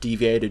haven't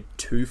deviated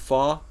too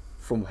far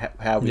from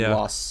how we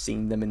last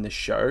seen them in the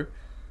show,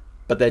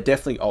 but they're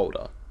definitely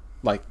older.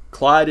 Like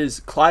Clyde,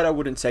 I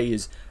wouldn't say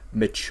is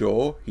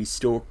mature. He's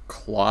still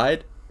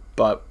Clyde,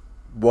 but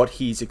what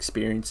he's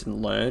experienced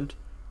and learned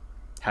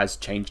has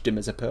changed him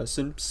as a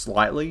person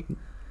slightly.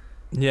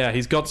 Yeah,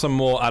 he's got some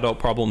more adult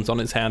problems on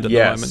his hand at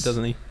the moment,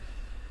 doesn't he?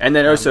 And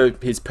then also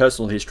his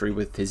personal history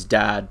with his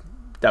dad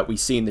that we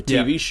see in the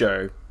TV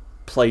show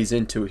plays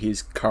into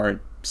his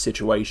current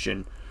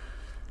situation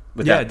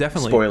without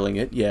definitely spoiling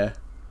it. Yeah.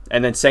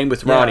 And then same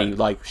with Rani,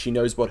 like she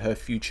knows what her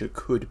future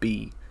could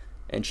be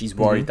and she's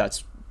worried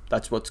that's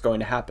what's going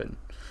to happen.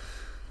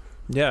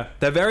 Yeah,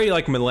 they're very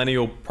like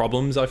millennial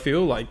problems, I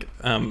feel like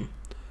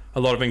a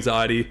lot of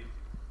anxiety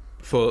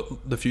for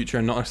the future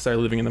and not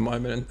necessarily living in the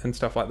moment and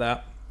stuff like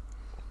that.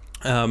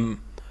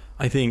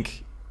 I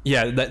think,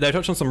 they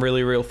touch on some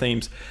really real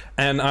themes,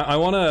 and I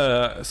want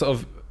to sort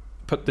of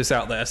put this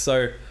out there.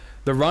 So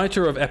the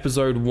writer of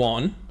episode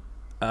 1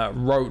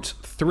 wrote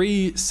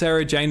 3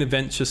 Sarah Jane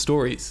Adventures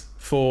stories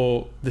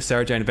for the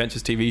Sarah Jane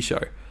Adventures TV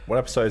show. What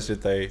episodes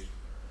did they...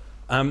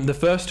 The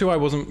first 2 I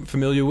wasn't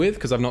familiar with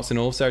because I've not seen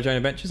all of Sarah Jane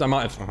Adventures. I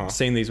might have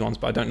seen these ones,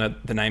 but I don't know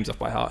the names off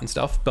by heart and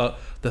stuff. But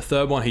the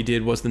third one he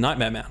did was The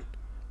Nightmare Man.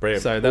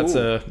 Brilliant. So that's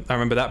I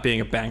remember that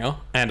being a banger,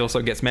 and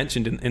also gets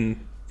mentioned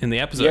in the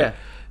episode. Yeah.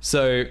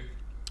 So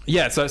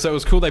it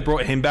was cool they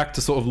brought him back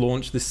to sort of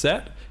launch this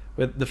set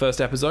with the first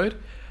episode.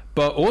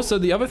 But also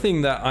the other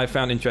thing that I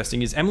found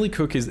interesting is Emily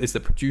Cook is the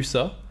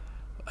producer.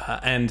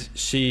 And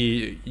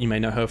you may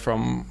know her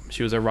from,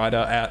 she was a writer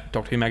at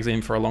Doctor Who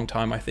magazine for a long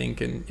time, I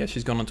think, and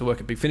she's gone on to work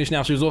at Big Finish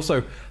now. She was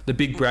also the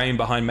big brain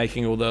behind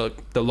making all the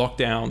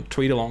lockdown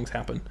tweet-alongs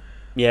happen.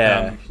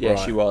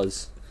 She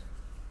was.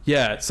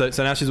 Yeah, so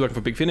now she's working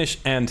for Big Finish,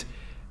 and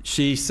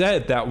she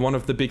said that one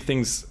of the big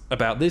things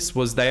about this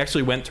was they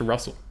actually went to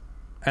Russell,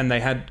 and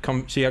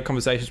she had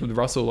conversations with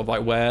Russell of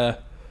like where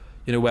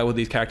would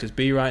these characters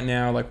be right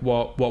now, like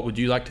what would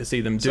you like to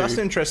see them do? So that's an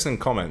interesting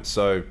comment.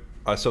 So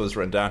I saw this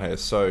written down here.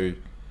 So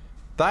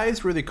that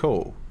is really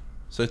cool.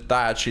 So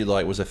that actually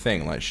like was a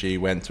thing. Like she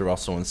went to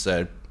Russell and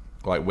said,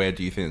 like, where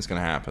do you think it's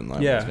going to happen? Like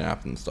what's going to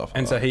happen and stuff like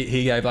and that. So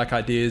he gave like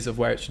ideas of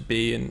where it should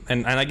be,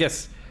 and I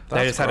guess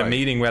they just had a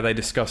meeting where they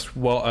discussed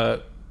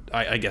what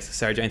I guess a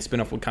Sarah Jane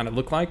spin-off would kind of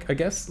look like, I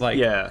guess. Like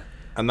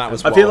and that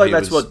was I feel like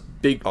that's what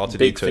Big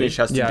Finish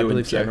has to do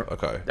in general.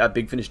 So. Okay. That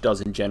Big Finish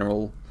does in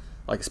general,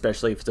 like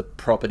especially if it's a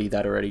property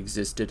that already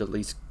existed, at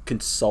least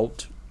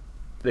consult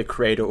the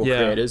creator or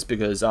creators,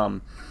 because I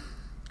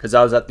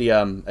was at the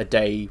a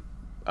day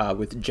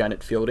with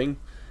Janet Fielding,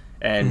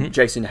 and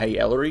Jason Hay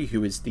Ellery,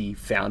 who is the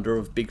founder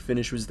of Big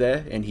Finish, was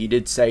there, and he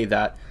did say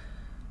that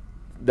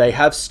they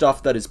have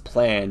stuff that is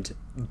planned,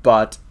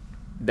 but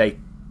they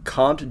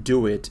can't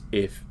do it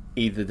if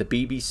either the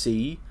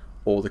BBC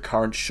or the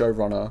current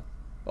showrunner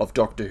of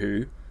Doctor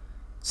Who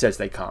says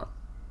they can't.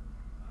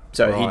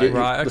 So he did.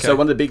 Right, okay. So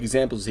one of the big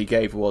examples he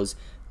gave was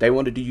they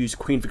wanted to use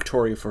Queen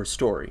Victoria for a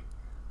story,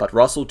 but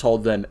Russell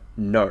told them,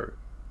 no,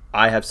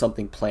 I have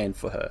something planned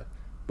for her,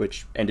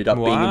 which ended up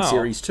being in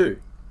series 2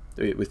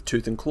 with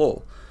Tooth and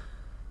Claw.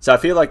 So I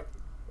feel like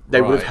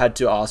they would have had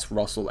to ask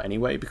Russell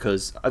anyway,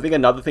 because I think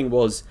another thing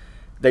was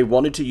they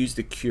wanted to use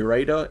the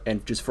curator,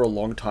 and just for a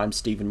long time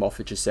Stephen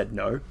Moffat just said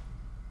no.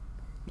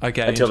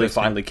 Okay. Until they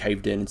finally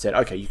caved in and said,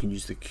 okay, you can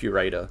use the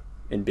curator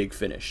in Big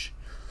Finish.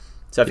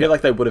 So I feel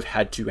like they would have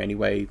had to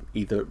anyway,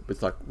 either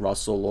with like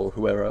Russell or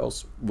whoever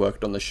else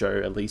worked on the show,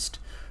 at least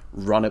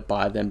run it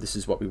by them. This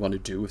is what we want to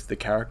do with the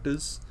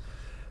characters.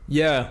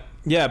 Yeah,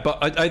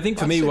 but I think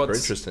for me,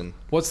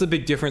 what's the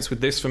big difference with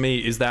this for me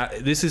is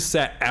that this is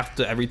set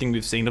after everything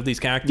we've seen of these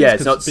characters. Yeah,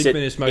 it's not Big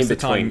Finish most of the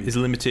time is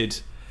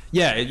limited.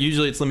 Yeah,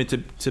 usually it's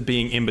limited to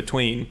being in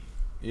between.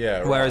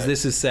 Yeah. Whereas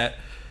this is set,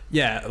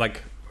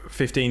 like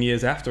 15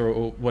 years after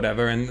or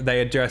whatever, and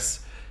they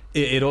address.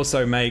 It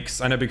also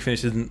makes. I know Big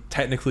Finish isn't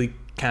technically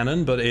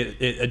canon, but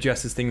it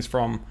addresses things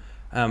from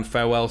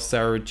Farewell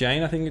Sarah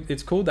Jane, I think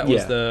it's called. That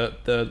was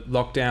the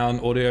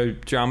lockdown audio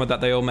drama that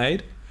they all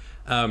made.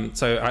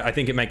 So I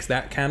think it makes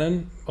that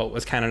canon, well,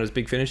 as canon as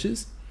Big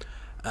Finishes.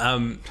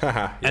 And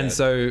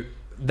so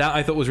that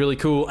I thought was really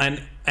cool.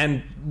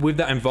 And with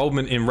that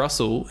involvement in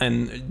Russell,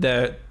 and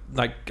they're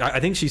like, I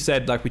think she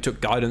said like we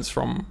took guidance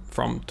from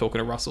talking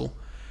to Russell.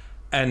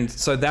 And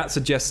so that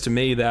suggests to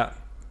me that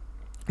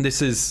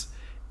this is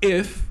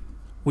if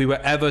we were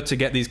ever to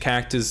get these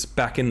characters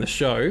back in the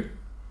show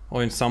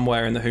or in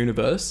somewhere in the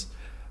Hooniverse,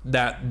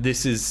 that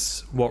this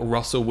is what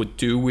Russell would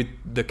do with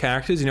the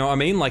characters. You know what I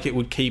mean? Like, it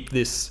would keep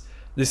this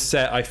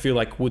set, I feel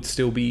like, would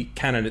still be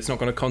canon. It's not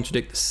going to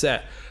contradict the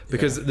set,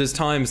 because there's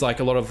times like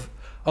a lot of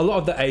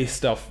the Ace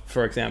stuff,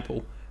 for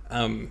example.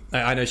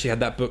 I know she had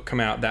that book come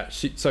out that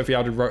Sophie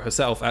Aldred wrote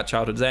herself at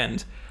Childhood's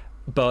End,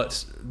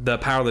 but the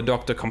Power of the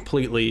Doctor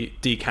completely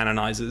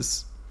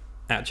decanonizes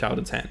at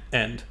Childhood's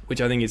End,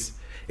 which I think it's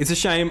a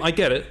shame. I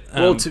get it.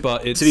 But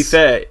to be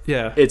fair,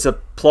 it's a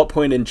plot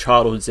point in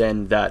Childhood's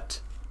End that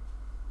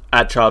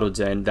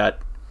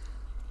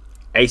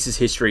Ace's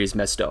history is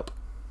messed up.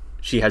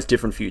 She has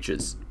different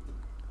futures.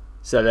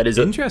 So that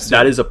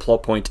is a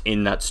plot point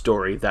in that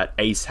story, that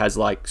Ace has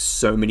like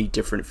so many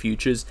different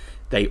futures.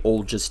 They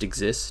all just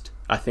exist.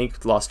 I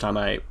think last time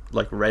I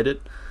like read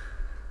it.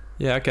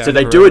 Yeah, okay. So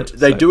they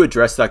do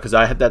address that, because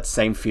I had that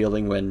same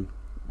feeling when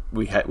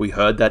we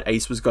heard that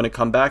Ace was going to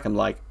come back. I'm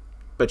like,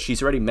 but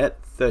she's already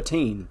met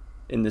 13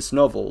 in this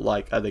novel.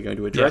 Like, are they going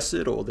to address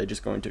it, or are they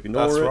just going to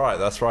ignore it?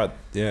 That's right.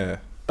 Yeah.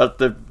 But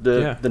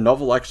the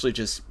novel actually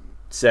just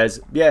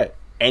says, yeah,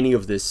 any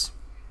of this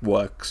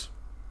works.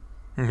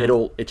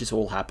 It just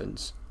all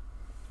happens.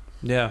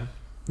 Yeah.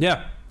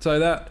 So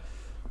that,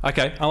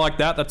 okay, I like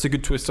that. That's a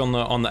good twist on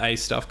the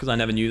Ace stuff, because I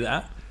never knew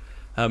that.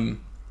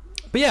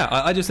 But yeah,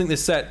 I just think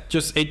this set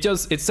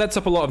it sets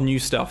up a lot of new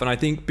stuff, and I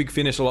think Big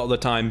Finish a lot of the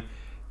time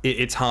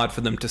it's hard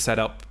for them to set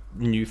up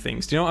new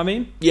things. Do you know what I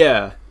mean?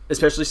 Yeah,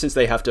 especially since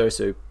they have to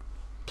also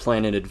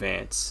plan in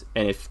advance,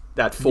 and if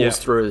that falls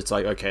through, it's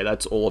like, okay,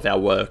 that's all of our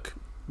work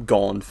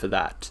gone for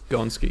that.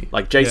 Gonski.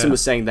 Like Jason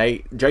was saying,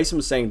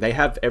 they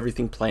have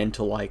everything planned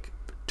to like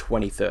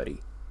 2030.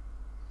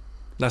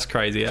 That's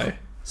crazy, eh?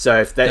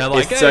 So if they're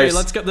like, hey,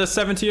 let's get the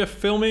 70th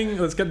filming,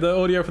 let's get the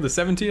audio for the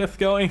 70th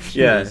going.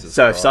 Yeah.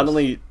 So if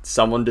suddenly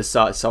someone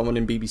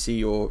in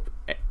BBC or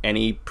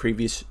any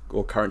previous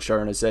or current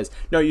showrunner says,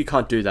 no, you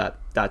can't do that,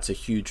 that's a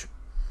huge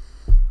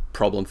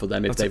problem for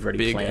them if they've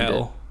already planned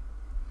it.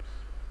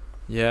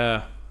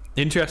 Yeah.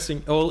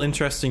 All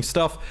interesting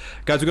stuff.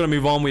 Guys, we're going to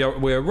move on.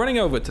 We're running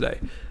over today.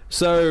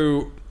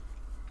 So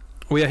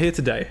we are here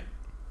today.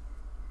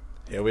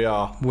 Here we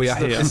are.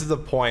 This is the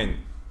point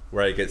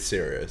where it gets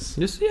serious.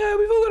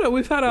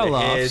 We've had our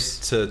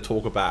laughs. Here to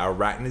talk about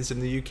arachnids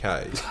in the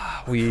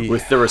UK.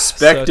 With the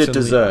respect it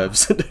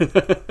deserves.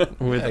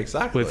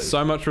 Exactly. With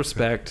so much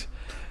respect.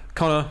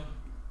 Connor,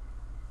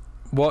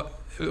 what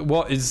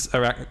is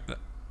arachnid?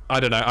 I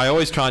don't know. I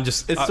always try and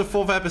just... It's the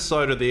 4th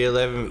episode of the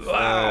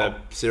 11th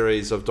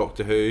series of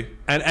Doctor Who.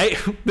 And 8...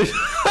 Did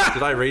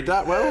I read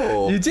that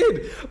well? Or? You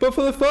did. But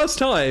for the first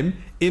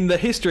time in the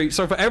history...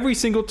 So for every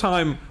single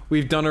time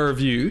we've done a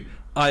review,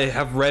 I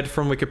have read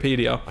from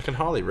Wikipedia. I can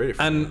hardly read it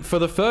from And for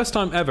the first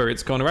time ever,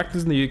 it's gone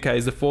Arachnids in the UK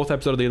is the 4th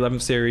episode of the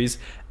 11th series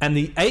and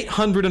the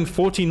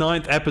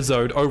 849th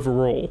episode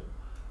overall.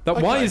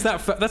 Why is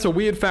that? That's a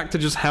weird fact to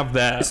just have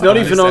there. It's not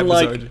even on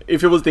episode. Like,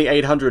 if it was the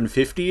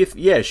 850th,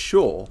 yeah,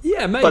 sure.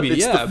 Yeah,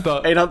 maybe,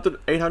 but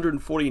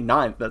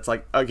 849th, that's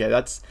like, okay,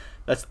 it's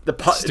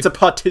a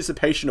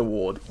participation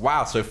award.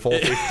 Wow, so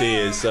 450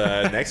 is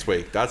next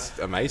week. That's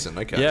amazing.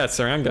 Okay. Yeah,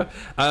 Saranga.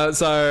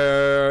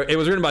 So it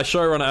was written by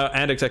showrunner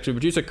and executive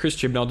producer Chris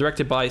Chibnall,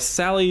 directed by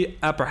Sally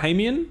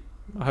Abrahamian.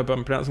 I hope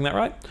I'm pronouncing that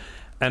right.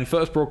 And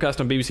first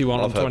broadcast on BBC One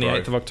on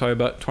 28th of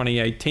October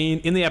 2018.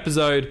 In the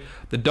episode,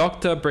 the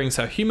Doctor brings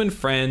her human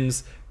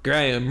friends,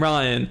 Graham,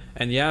 Ryan,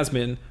 and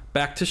Yasmin,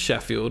 back to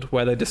Sheffield,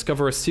 where they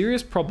discover a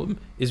serious problem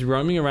is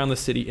roaming around the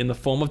city in the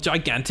form of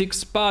gigantic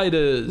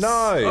spiders.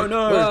 No! Oh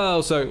no!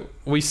 Well, so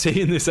we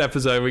see in this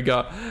episode we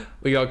got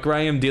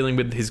Graham dealing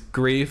with his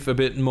grief a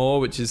bit more,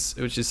 which is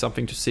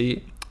something to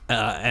see.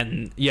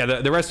 And yeah,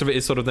 the rest of it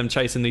is sort of them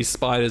chasing these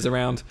spiders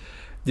around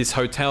this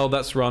hotel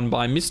that's run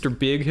by Mr.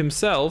 Big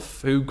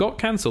himself, who got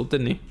cancelled,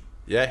 didn't he?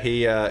 Yeah,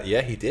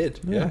 he did.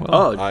 Yeah.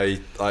 Well, I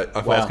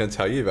was going to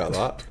tell you about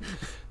that.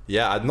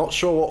 Yeah, I'm not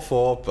sure what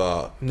for,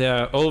 but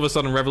yeah, all of a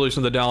sudden,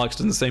 Revolution of the Daleks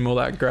doesn't seem all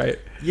that great.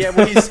 Yeah,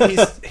 well,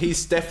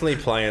 he's definitely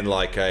playing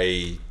like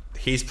a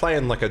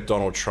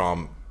Donald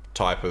Trump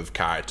type of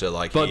character,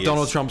 like. But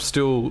Donald Trump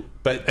still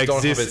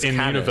exists in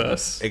the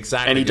universe,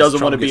 exactly, and he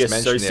doesn't want to be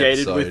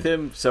associated with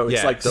him. So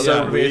it's like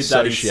so weird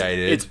that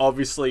it's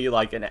obviously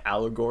like an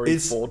allegory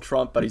for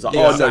Trump, but he's like,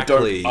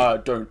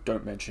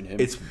 don't mention him.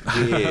 It's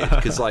weird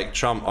because like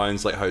Trump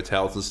owns like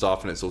hotels and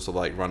stuff, and it's also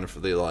like running for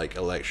the like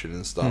election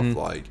and stuff.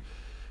 Like,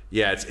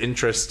 yeah, it's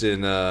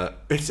interesting.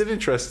 It's an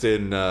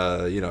interesting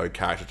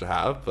character to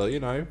have, but we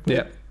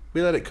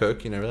let it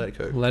cook.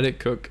 Let it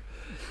cook.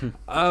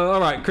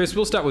 All right, Chris,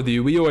 we'll start with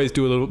you. We always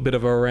do a little bit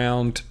of a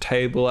round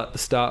table at the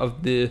start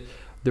of the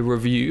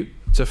review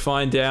to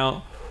find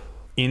out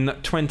in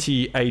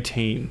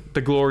 2018, the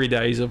glory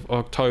days of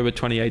October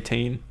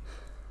 2018,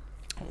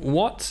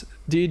 what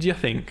did you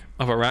think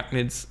of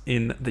Arachnids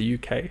in the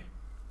UK?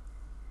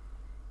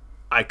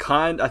 I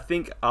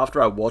think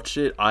after I watched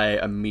it, I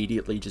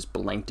immediately just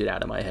blanked it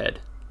out of my head.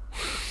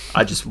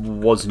 I just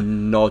was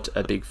not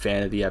a big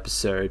fan of the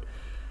episode.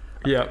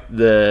 Yeah.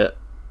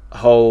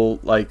 whole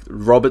like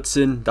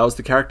Robertson, that was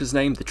the character's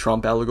name, the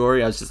Trump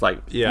allegory. I was just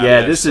like,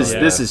 this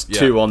is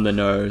too on the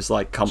nose.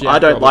 Like, come on. I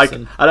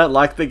don't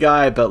like the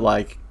guy, but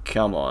like,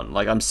 come on.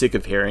 Like, I'm sick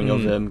of hearing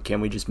of him.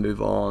 Can we just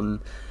move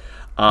on?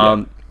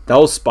 The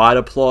whole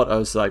spider plot, I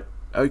was like,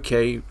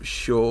 okay,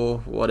 sure,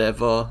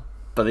 whatever.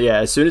 But yeah,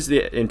 as soon as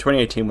in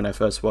 2018 when I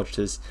first watched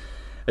this,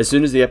 as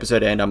soon as the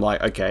episode ended, I'm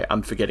like, okay,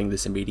 I'm forgetting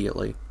this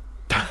immediately.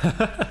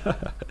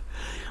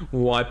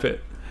 Wipe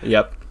it.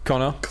 Yep.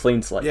 Connor?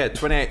 Clean slate. Yeah,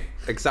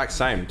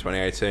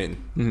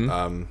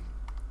 2018.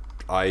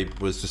 I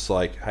was just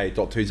like, hey,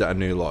 Doctor Who's at a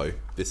new low.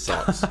 This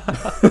sucks.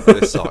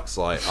 This sucks.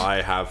 Like,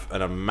 I have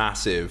a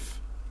massive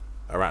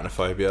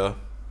arachnophobia.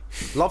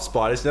 Love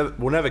spiders.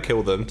 Will never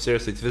kill them.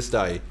 Seriously, to this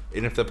day.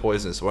 Even if they're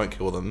poisonous, I won't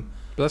kill them.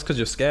 But that's because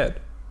you're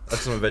scared.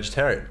 That's because I'm a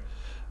vegetarian.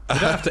 You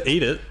don't have to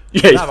eat it.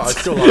 Yeah, no, but I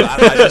still love.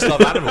 I just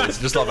love animals.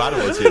 Just love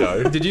animals, you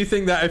know. Did you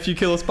think that if you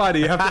kill a spider,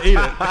 you have to eat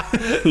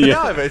it?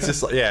 Yeah, no, but it's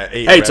just like,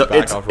 eat hey, it's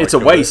a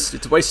waste.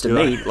 It's a waste of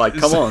meat. Like,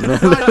 come on.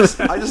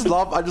 I just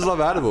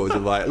love animals.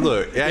 I'm like,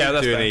 look,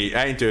 it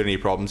ain't doing any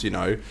problems, you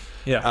know.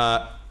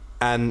 Yeah.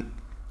 And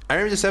I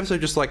remember this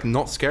episode just like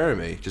not scaring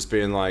me, just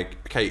being like,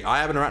 okay, I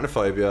have an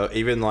arachnophobia.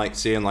 Even like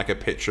seeing like a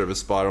picture of a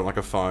spider on like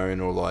a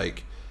phone or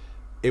like,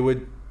 it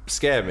would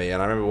scare me.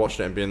 And I remember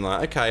watching it and being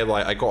like, okay,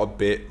 like I got a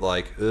bit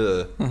like,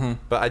 ugh,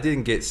 but I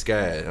didn't get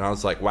scared. And I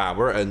was like, wow,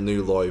 we're at a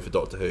new low for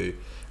Doctor Who.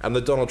 And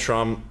the Donald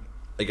Trump,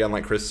 again,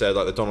 like Chris said,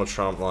 like the Donald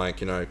Trump,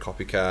 like, you know,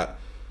 copycat,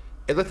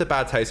 it left a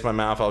bad taste in my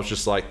mouth. I was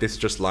just like, this is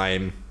just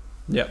lame.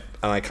 Yep.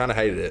 And I kind of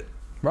hated it.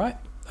 Right.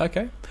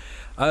 Okay.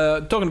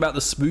 Talking about the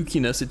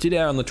spookiness, it did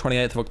air on the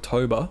 28th of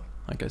October,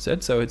 like I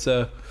said, so it's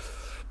a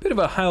bit of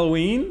a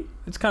Halloween.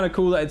 It's kind of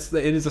cool that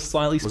it is a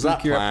slightly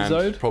spookier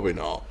episode. Probably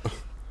not.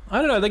 I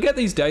don't know. They get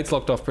these dates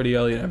locked off pretty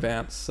early in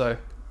advance, so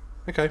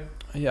okay.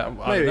 Yeah,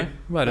 Maybe. I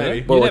don't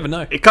know. Well, you never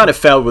know. It kind of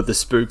fell with the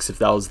spooks if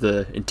that was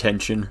the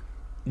intention.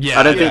 Yeah,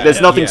 I don't think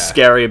there's nothing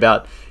scary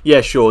about. Yeah,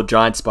 sure,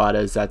 giant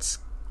spiders. That's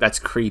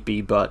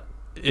creepy, but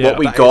what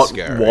we got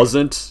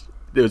wasn't.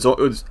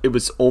 It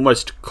was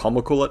almost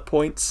comical at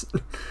points.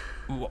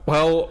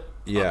 Well,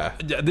 yeah.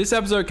 This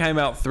episode came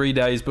out 3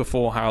 days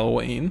before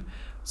Halloween.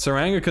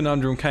 Saranga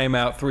Conundrum came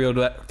out 3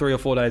 or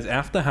 4 days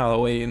after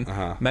Halloween.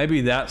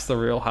 Maybe that's the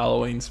real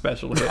Halloween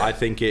special here. I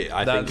think it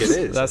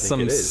is. That's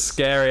some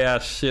scary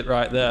ass shit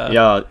right there.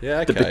 Yeah.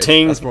 Okay. The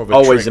Pating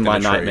always in my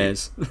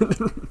nightmares.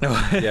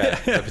 Yeah,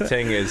 the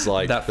Pating is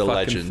like that the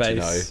legend,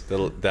 face. you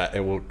know. That it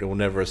will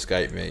never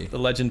escape me. The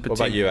legend Pating. What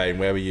about you, Aiden?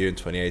 Where were you in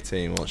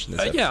 2018 watching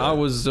this episode? Yeah, I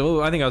was.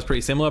 I think I was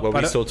pretty similar. Were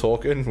we still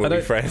talking? Were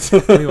we friends?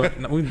 we were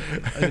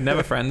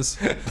never friends.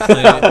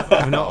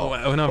 We're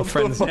not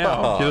friends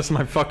now. You're just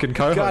my fucking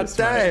co-host. God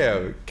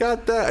damn!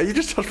 Are you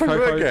just touched my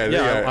foot again?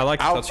 Yeah, I like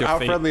to touch your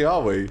feet. How friendly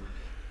are we?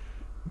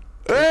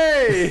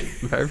 Hey!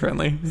 Very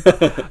friendly.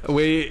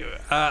 We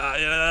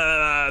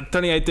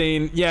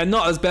 2018. Yeah,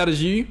 not as bad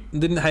as you.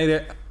 Didn't hate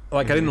it.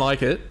 Like I didn't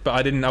like it,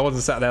 but I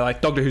wasn't sat there like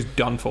Doctor Who's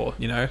done for.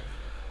 You know. I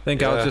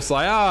think I was just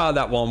like,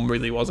 that one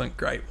really wasn't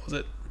great, was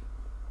it?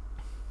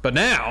 But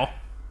now.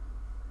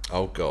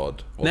 Oh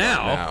God!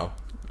 Now.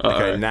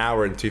 Okay, now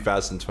we're in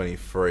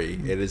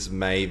 2023. It is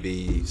May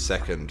the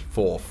 2nd,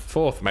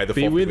 4th. May the 4th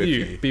be with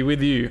you. Be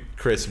with you.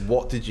 Chris,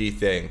 what did you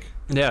think?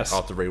 Yes.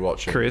 After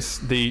rewatching, Chris,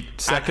 the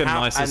second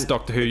nicest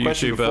Doctor Who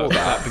YouTuber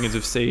that begins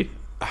with C.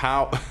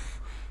 How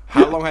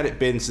long had it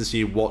been since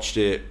you watched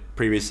it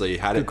previously?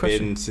 Had it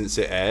been since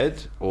it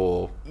aired,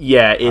 or?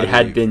 Yeah, it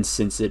had been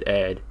since it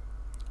aired.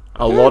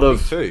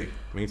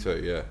 Me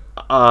too. Yeah.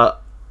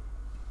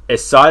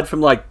 Aside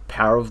from like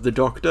Power of the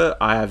Doctor,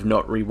 I have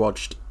not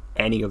rewatched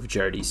any of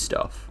Jodie's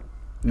stuff.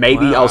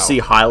 Maybe I'll see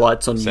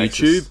highlights on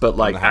YouTube, but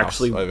like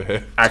actually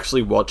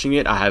watching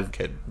it, I have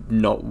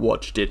not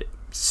watched it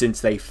since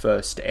they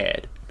first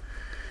aired.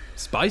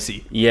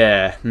 Spicy.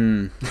 Yeah.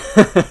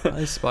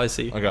 That's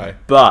spicy. Okay.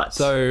 But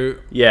so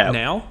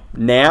now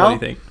what do you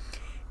think?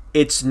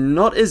 It's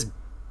not as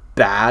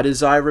bad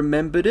as I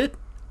remembered it.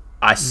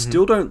 I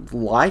still don't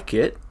like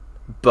it,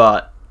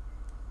 but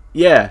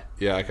yeah.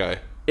 Yeah, okay.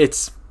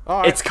 It's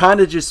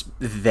kind of just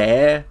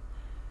there.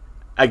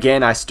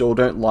 Again, I still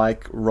don't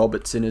like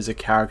Robertson as a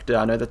character.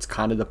 I know that's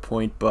kind of the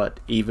point,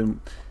 but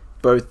even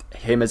both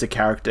him as a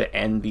character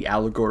and the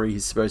allegory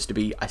he's supposed to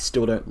be, I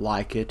still don't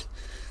like it.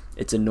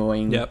 It's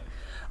annoying. Yep.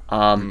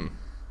 I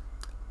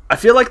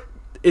feel like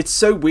it's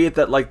so weird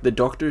that like the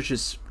Doctor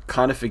just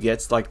kind of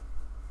forgets like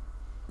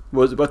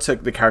what's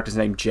the character's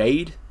name?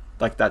 Jade,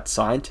 like that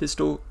scientist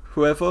or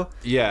whoever.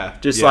 Yeah.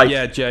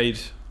 Jade.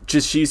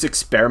 Just she's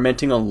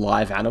experimenting on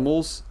live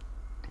animals.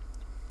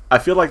 I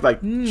feel like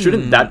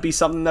shouldn't that be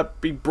something that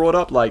be brought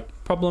up? Like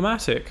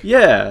problematic.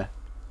 Yeah,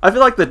 I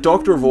feel like the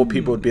Doctor of all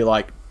people would be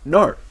like,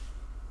 no,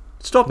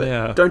 stop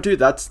it, don't do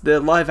that. They're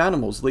live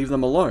animals. Leave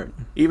them alone.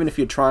 Even if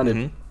you're trying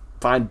to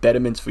find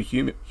betterments for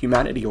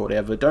humanity or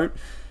whatever, don't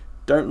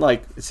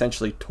like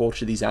essentially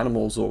torture these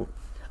animals. Or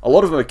a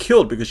lot of them are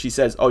killed because she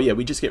says, oh yeah,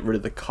 we just get rid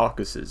of the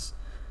carcasses.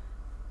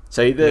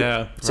 So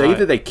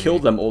either they kill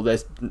them or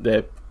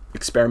they're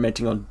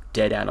experimenting on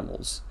dead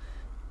animals.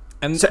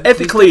 And So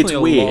ethically, it's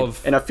there's definitely a lot weird,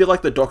 of- and I feel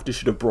like the Doctor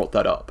should have brought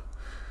that up.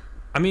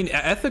 I mean,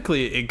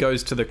 ethically, it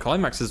goes to the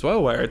climax as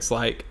well, where it's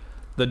like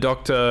the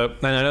Doctor.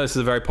 And I know this is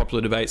a very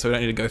popular debate, so we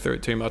don't need to go through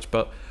it too much.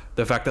 But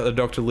the fact that the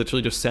Doctor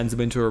literally just sends him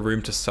into a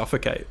room to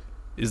suffocate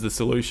is the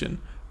solution,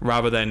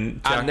 rather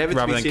than And never to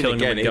rather be than seen killing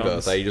again him with either.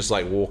 guns. They just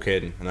like walk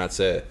in and that's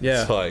it.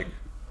 Yeah. It's like,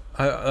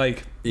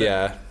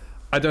 yeah.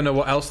 I don't know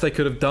what else they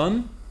could have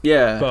done,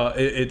 Yeah. but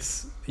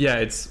it's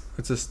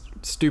a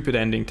stupid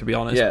ending, to be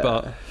honest. Yeah.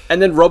 But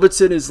And then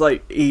Robertson is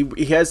like, he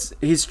has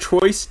his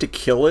choice to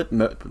kill it,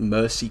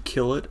 mercy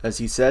kill it, as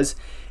he says.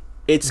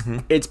 It's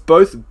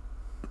both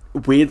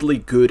weirdly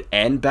good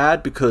and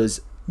bad,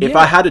 because if Yeah.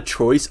 I had a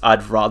choice,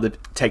 I'd rather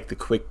take the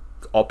quick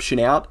option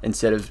out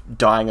instead of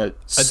dying a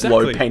slow,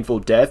 Exactly. painful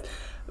death.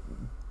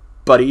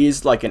 But he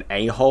is like an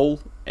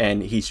a-hole,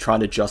 and he's trying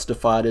to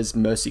justify it as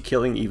mercy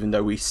killing, even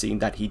though we've seen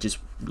that he just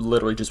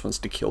literally just wants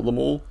to kill them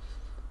all,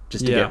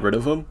 just to Yeah. get rid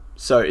of them.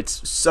 So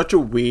it's such a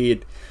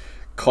weird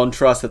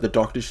contrast that the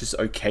Doctor's just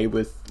okay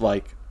with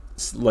like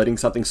letting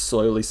something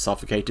slowly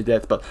suffocate to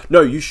death, but no,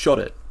 you shot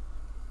it,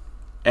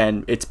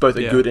 and it's both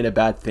a Yeah. good and a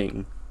bad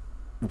thing.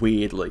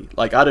 Weirdly,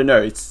 like, I don't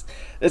know,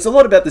 there's a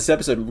lot about this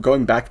episode.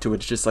 Going back to it,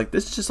 it's just like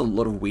there's just a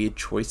lot of weird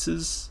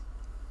choices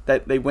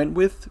that they went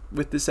with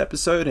this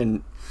episode,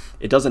 and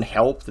it doesn't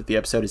help that the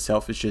episode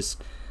itself is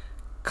just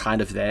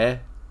kind of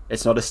there.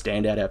 It's not a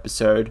standout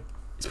episode.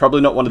 It's probably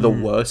not one of the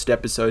worst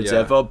episodes Yeah.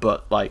 ever,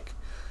 but like,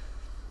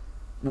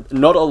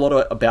 not a lot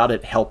about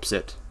it helps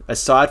it,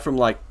 aside from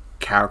like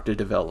character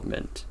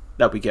development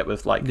that we get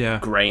with like Yeah.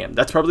 Graham.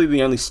 That's probably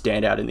the only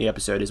standout in the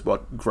episode, is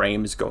what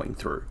Graham is going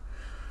through.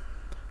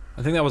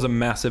 I think that was a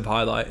massive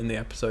highlight in the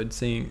episode,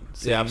 seeing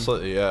Yeah,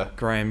 absolutely, yeah.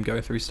 Graham go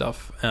through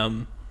stuff.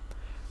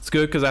 It's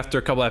good because after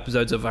a couple of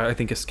episodes of, I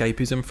think,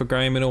 escapism for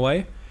Graham in a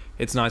way,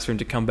 it's nice for him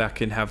to come back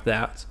and have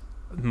that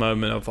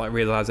moment of like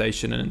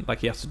realization, and like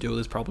he has to deal with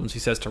his problems. He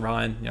says to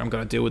Ryan, "I'm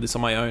going to deal with this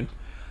on my own."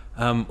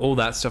 All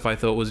that stuff I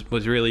thought was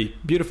really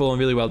beautiful and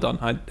really well done.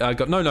 I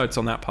got no notes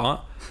on that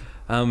part.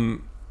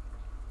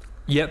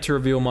 Yet to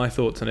reveal my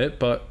thoughts on it,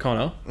 but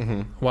Connor,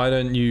 why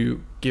don't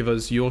you give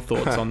us your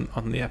thoughts on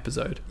the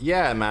episode?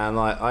 Yeah, man.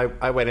 Like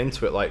I went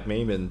into it like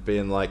memeing,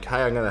 being like, "Hey,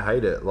 I'm gonna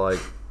hate it." Like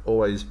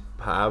always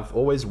have,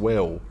 always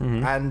will.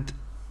 And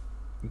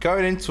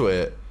going into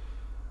it,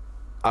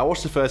 I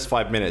watched the first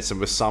 5 minutes and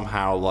was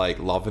somehow like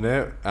loving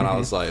it, and I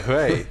was like,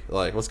 "Hey,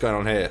 like what's going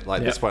on here?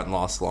 Like this won't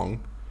last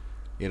long,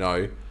 you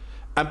know."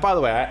 And by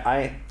the way,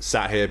 I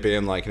sat here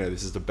being like, you know,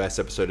 this is the best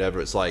episode ever.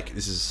 It's like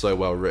this is so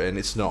well written.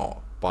 It's not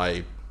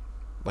by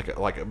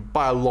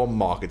by a long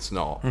mark. It's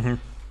not.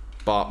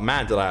 But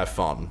man, did I have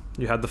fun.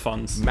 You had the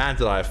funds. Man,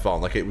 did I have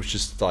fun. Like, it was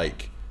just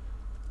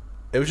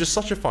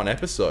such a fun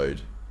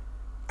episode.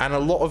 And a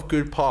lot of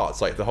good parts,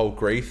 like the whole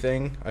Grey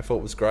thing, I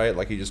thought was great,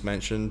 like you just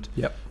mentioned.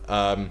 Yep.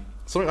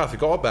 Something I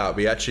forgot about,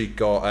 we actually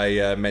got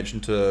a mention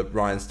to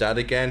Ryan's dad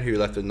again, who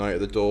left a note at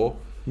the door.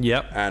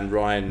 Yep. And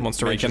Ryan Wants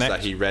to mentions reconnect. that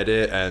he read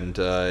it, and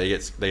they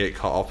get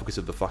cut off because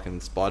of the fucking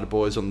spider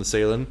boys on the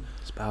ceiling.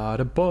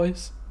 Spider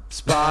boys.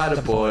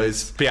 Spider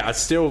boys. But yeah, I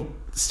still,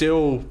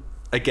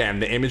 again,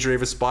 the imagery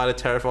of a spider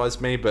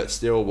terrifies me, but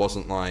still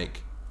wasn't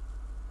like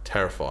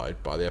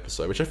terrified by the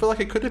episode, which I feel like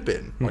it could have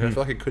been. Like, I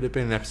feel like it could have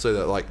been an episode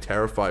that like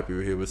terrified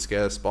people who were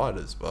scared of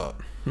spiders, but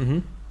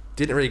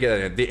didn't really get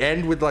it. The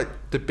end with like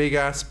the big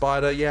ass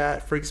spider, yeah,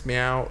 it freaks me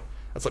out.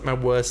 That's like my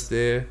worst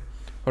fear.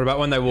 What about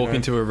when they walk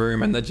into a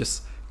room and they're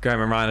just,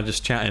 Graham and Ryan are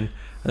just chatting,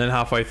 and then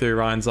halfway through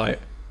Ryan's like,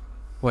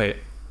 "Wait,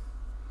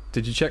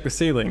 did you check the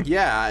ceiling?"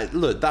 Yeah,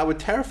 look, that would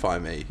terrify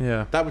me.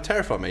 Yeah. That would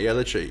terrify me, yeah,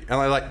 literally. And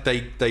I like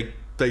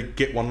they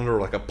get one under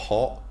like a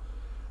pot.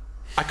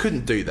 I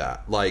couldn't do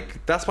that.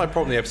 Like, that's my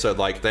problem in the episode.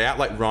 Like, they act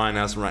like Ryan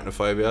has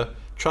arachnophobia.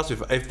 Trust me,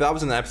 if that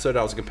was in the episode,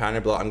 I was a companion,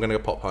 I'd be like, I'm gonna go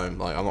pop home.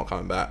 Like, I'm not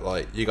coming back.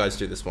 Like, you guys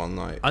do this one.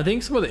 Like, I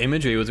think some of the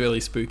imagery was really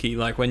spooky.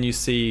 Like when you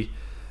see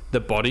the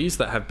bodies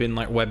that have been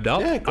like webbed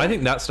up, Yeah, great. I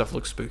think that stuff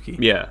looks spooky.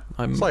 Yeah.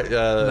 I'm it's like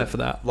there for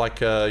that.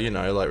 Like you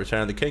know, like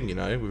Return of the King. You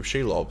know, with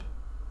Shelob.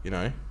 You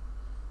know,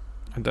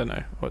 I don't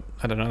know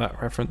that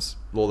reference.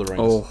 Lord of the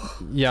Rings. Oh,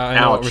 Yeah, I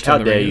know what ouch! Return How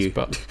of the dare Ring is, you?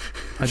 but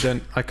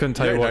I couldn't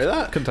tell You you don't what know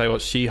that? couldn't tell you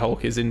what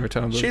She-Hulk is in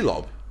Return of the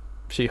Shelob.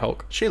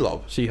 She-Hulk.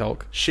 Shelob.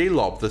 She-Hulk.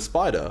 Shelob the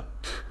spider.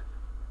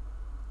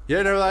 You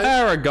don't know what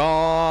that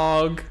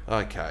Aragog. is?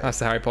 Okay. That's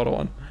the Harry Potter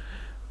one.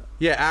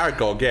 Yeah,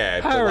 Aragog,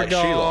 yeah. But like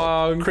Aragog.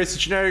 Shelob. Chris,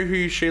 did you know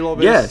who Shelob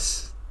is?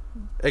 yes.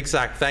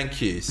 Exact,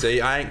 thank you. See,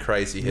 I ain't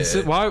crazy here. This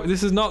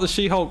is not the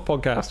She-Hulk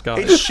podcast,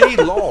 guys. It's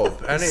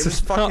Shelob, and it was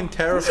fucking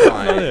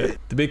terrifying.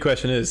 The big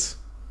question is,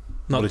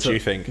 not What did you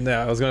think?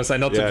 Yeah, I was going to say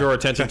not Yeah. to draw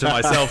attention to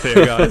myself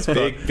here, guys.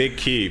 But Big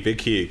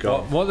Q, go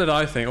on. what did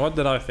I think?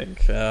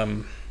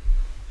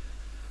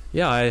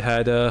 Yeah, I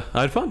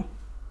had fun.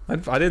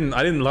 I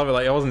didn't love it.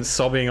 Like, I wasn't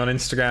sobbing on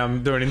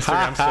Instagram doing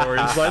Instagram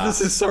stories. Like, this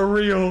is so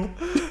real.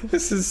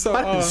 This is so.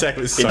 I didn't say it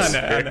was so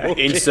I know.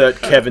 Insert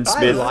Kevin I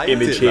Smith liked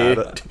image it, here.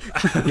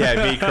 man.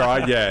 Yeah, me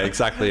crying. Yeah,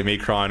 exactly. Me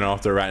crying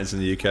after Arachnids in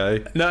the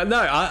UK.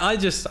 No, I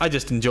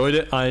just enjoyed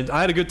it. I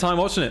had a good time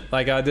watching it.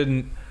 Like, I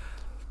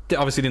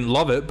obviously didn't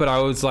love it, but I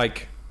was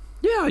like,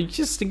 Yeah, I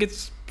just think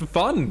it's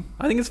fun.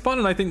 I think it's fun,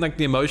 and I think like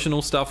the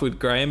emotional stuff with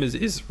Graham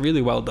is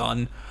really well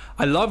done.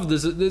 I love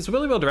this. It's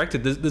really well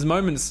directed. There's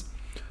moments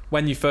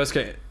when you first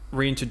get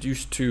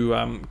reintroduced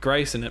to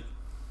Grace, and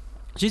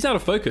she's out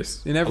of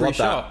focus in every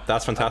shot.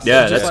 That's fantastic.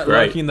 Yeah, Just that's like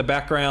great. lurking in the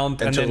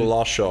background, Until and the then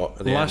last shot.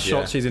 At the last end, shot,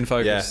 yeah. she's in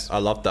focus. Yeah, I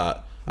love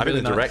that. I Really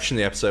think the nice. direction of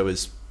the episode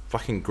was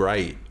fucking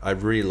great. I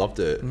really loved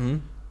it. Mm-hmm.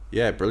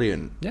 Yeah,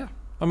 brilliant. Yeah,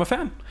 I'm a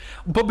fan.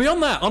 But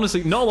beyond that,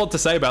 honestly, not a lot to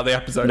say about the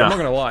episode. No. I'm not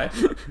gonna lie.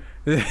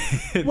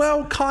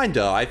 Well,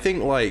 kinda. I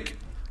think like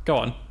Go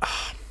on,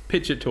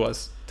 pitch it to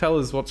us. Tell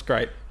us what's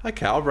great.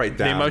 okay, I'll write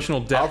down emotional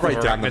depth I'll write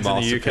of down the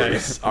Arachnids in the UK.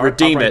 masterpiece. I'll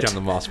Redeem write it. down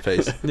the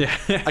masterpiece. Yeah.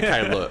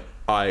 Okay, look,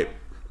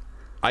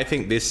 I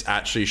think this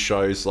actually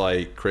shows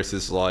like Chris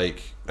is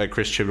like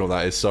Chris Chibnall.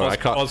 That is sorry,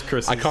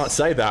 I can't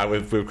say that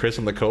with Chris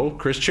on the call.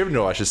 Chris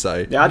Chibnall, I should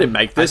say. Yeah, I didn't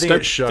make this.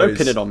 think Don't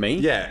pin it on me.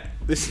 Yeah,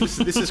 this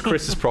is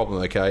Chris's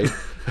problem. Okay,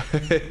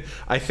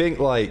 I think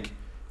like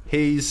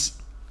he's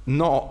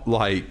not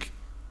like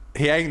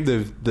he ain't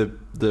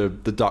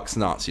the duck's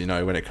nuts, you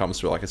know, when it comes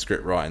to like a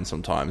script writing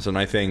sometimes. And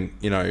I think,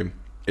 you know,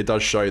 it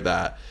does show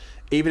that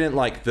even in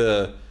like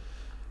the,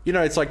 you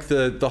know, it's like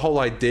the whole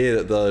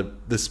idea that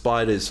the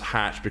spiders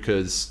hatch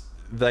because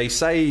they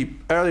say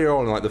earlier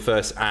on in like the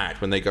first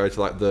act when they go to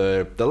like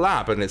the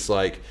lab, and it's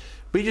like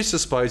we just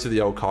disposed of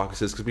the old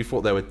carcasses because we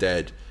thought they were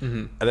dead.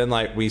 And then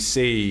like we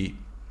see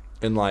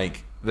in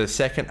like the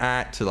second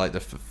act to like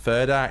the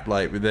third act,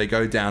 like they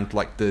go down to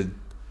like the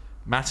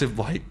massive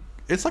like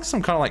it's like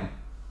some kind of like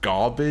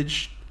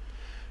garbage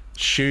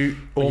chute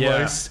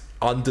almost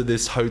under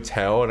this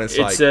hotel, and it's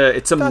like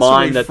it's a that's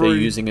mine that they're through-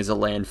 using as a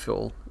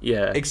landfill.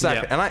 Yeah,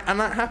 Exactly, Yeah. and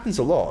that happens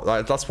a lot.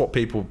 Like that's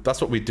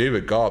what we do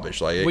with garbage.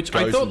 Like it Which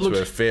I goes thought into looked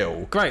a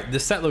fill. Great. The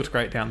set looked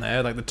great down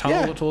there. Like the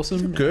tunnel looked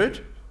awesome.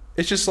 Good.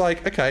 It's just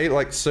like okay,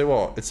 like so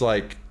what? It's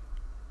like,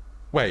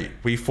 wait,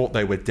 we thought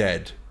they were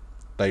dead.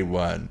 They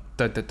weren't.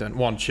 Dun, dun, dun.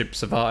 One ship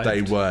survived.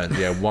 They weren't.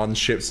 Yeah, one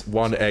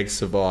egg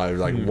survived.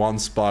 Like one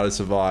spider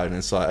survived, and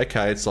it's like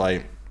okay, it's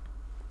like,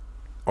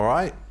 all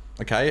right.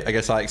 Okay, I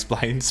guess that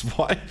explains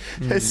why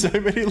there's so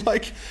many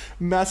like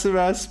massive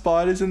ass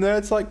spiders in there.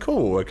 It's like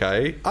cool.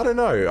 Okay, I don't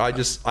know.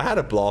 I had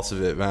a blast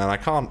of it, man. I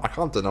can't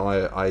deny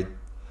it.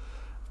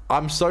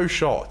 I'm so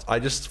shocked. I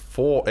just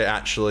thought it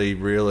actually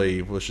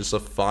really was just a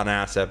fun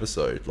ass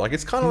episode. Like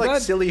it's kind of like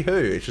glad- Silly Who.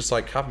 It's just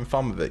like having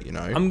fun with it, you know.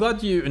 I'm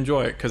glad you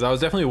enjoy it because I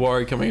was definitely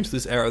worried coming into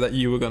this era that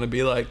you were going to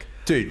be like,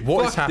 Dude,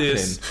 what is fuck happening?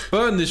 this,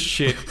 burn this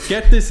shit,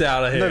 get this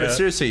out of here. No, but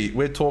seriously,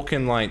 we're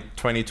talking like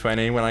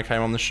 2020 when I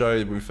came on the show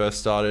when we first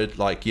started.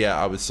 Like, yeah,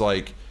 I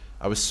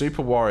was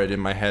super worried in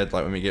my head,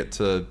 like when we get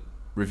to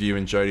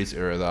reviewing Jodie's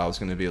era, that I was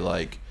going to be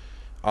like,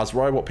 I was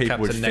worried what people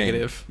would Captain think.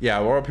 Negative. Yeah,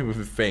 I worried what people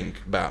would think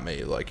about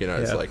me. Like, you know,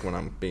 it's Yeah. like when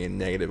I'm being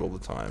negative all the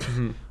time.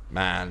 Mm-hmm.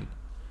 Man,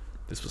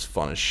 this was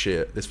fun as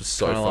shit. This was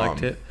so Kinda fun.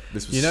 liked it.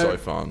 This was You know, so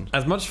fun.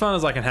 As much fun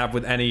as I can have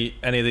with any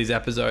of these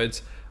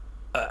episodes,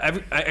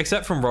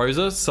 except from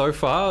Rosa so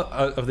far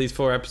of these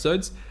 4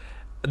 episodes,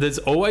 there's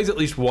always at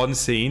least one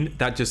scene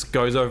that just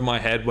goes over my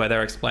head where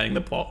they're explaining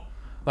the plot.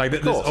 Like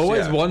there's course,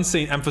 always yeah. one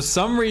scene, and for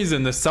some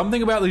reason, there's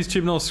something about these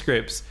Chibnall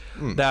scripts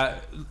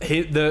that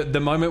hit the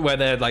moment where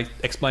they're like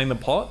explaining the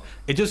plot,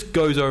 it just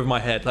goes over my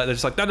head. Like they're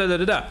just like da da da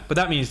da da, but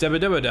that means da da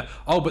da da da.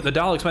 Oh, but the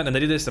Daleks went and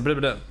they did this. Da, da, da,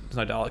 da. There's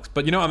no Daleks,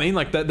 but you know what I mean.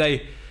 Like that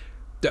they.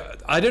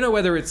 I don't know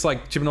whether it's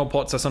like Chibnall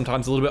plots are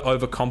sometimes a little bit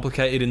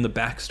overcomplicated in the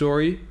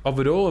backstory of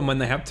it all, and when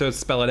they have to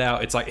spell it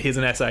out, it's like here's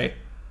an essay.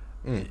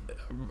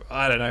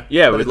 I don't know.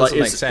 yeah. But With it like doesn't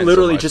make it's sense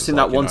literally almost. just It's in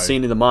like, that you one know-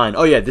 scene in the mine.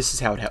 Oh yeah, this is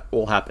how it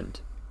all happened.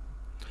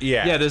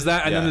 Yeah. Yeah, there's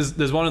that, and then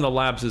there's one in the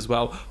labs as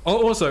well.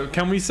 Oh, also,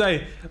 can we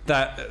say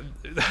that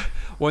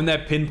when they're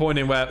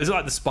pinpointing where is it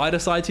like the spider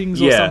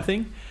sightings or Yeah.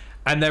 something,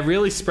 and they're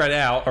really spread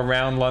out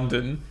around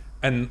London,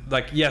 and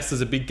like yes,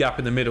 there's a big gap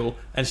in the middle,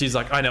 and she's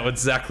like, I know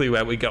exactly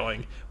where we're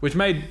going, which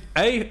made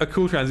a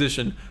cool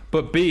transition,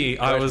 but B,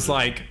 I was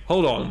like,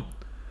 hold on,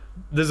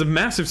 there's a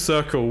massive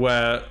circle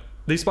where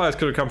these spiders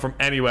could have come from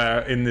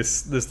anywhere in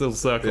this little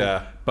circle,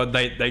 Yeah. but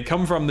they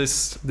come from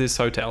this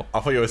hotel.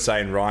 I thought you were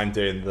saying Ryan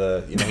doing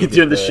the, you know, he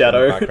Doing did the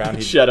shadow- in the background.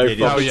 He shadow did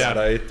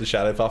puppets. the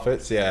shadow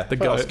puppets. Yeah, The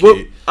that was goat. Well,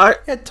 cute. I,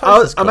 Yeah,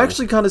 Toast is I'm cool.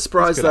 actually kind of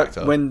surprised He's a good that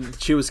actor. when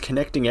she was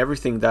connecting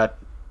everything, that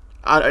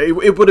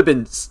it would have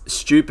been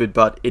stupid,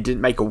 but it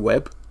didn't make a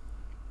web.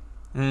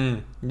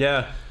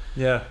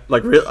 Yeah.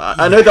 Like,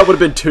 I know that would have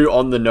been too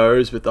on the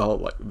nose with the whole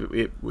like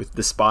with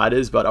the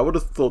spiders, but I would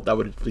have thought that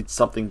would have been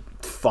something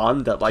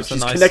fun that like Just a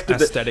she's nice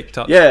connected aesthetic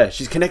touch. Yeah,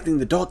 she's connecting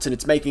the dots and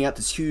it's making out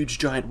this huge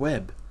giant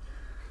web.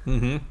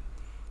 Yeah,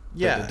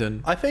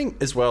 Dun-dun-dun. I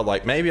think as well.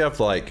 Like maybe I've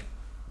like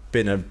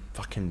been a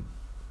fucking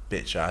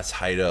bitch ass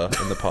hater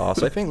in the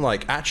past. I think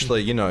like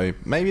actually, you know,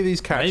 maybe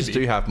these characters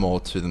Maybe. do have more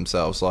to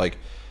themselves. Like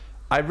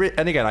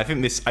and again, I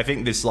think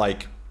this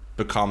like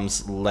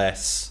becomes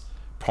less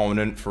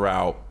prominent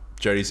throughout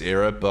Jodie's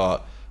era,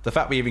 but the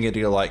fact we even get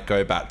to like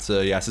go back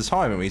to Yas's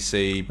home and we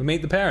see We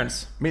meet the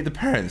parents. the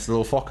parents, the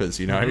little fuckers,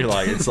 you know,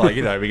 like it's like,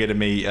 you know, we get to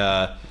meet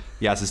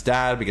Yaz's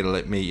dad, we get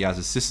to meet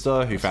Yaz's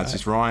sister who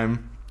fancies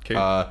Rhyme. Cute.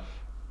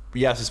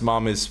 Yaz's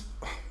mum is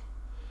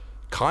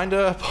kind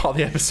of part of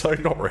the episode.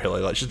 Not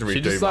really. Like, she doesn't really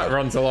She just do like much.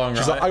 runs along,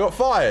 She's right? like, I got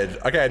fired.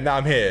 Okay, now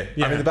I'm here.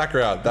 Yeah. I'm in the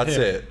background. That's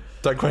Yeah. it.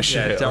 Don't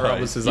question it. Daryl like-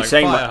 Roberts is You're like,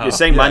 saying, fire you're her.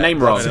 saying my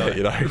name wrong. That's it,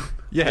 you know.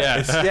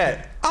 Yeah.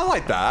 Yeah, I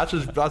like that.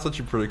 That's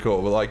actually pretty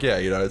cool. But like, yeah,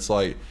 you know, it's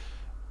like,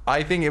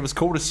 I think it was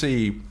cool to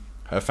see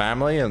her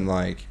family and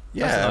like,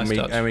 That's a yeah, nice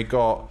touch. and we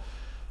got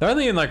They're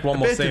only in like one a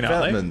more bit of scene,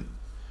 aren't they? development.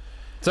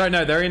 Sorry,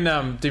 no, they're in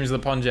Demons of the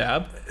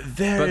Punjab. But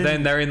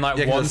then they're in like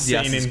Yeah, 'cause one it's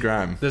the scene in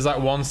Instagram. There's like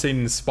one scene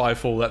in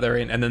Spyfall that they're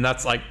in, and then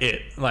that's like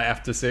it. Like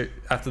after the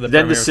Then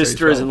premiere the of sister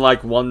Series is in 12.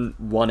 like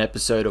one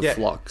episode of Yeah.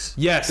 Flux.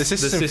 Yes, The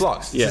sister's in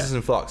flux. Yeah. The sister's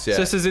in flux. Yeah.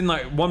 Sister's in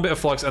like one bit of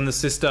Flux, and the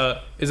sister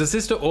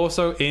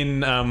also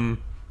in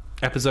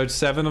episode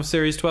 7 of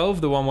series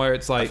 12, the one where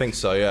it's like I think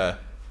so. Yeah.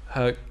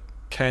 her,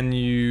 can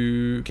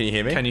you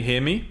hear me? Can you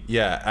hear me?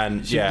 Yeah,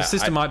 and The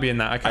sister might be in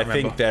that. I can't I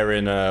remember. think they're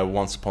in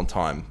Once Upon a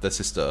Time. The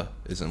sister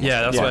is in. Once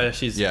Yeah, Upon a that's Time. where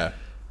she's Yeah.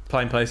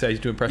 playing PlayStation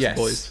to impress Yes.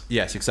 the boys.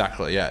 Yes,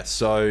 exactly. Yeah.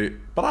 So,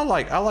 but I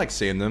like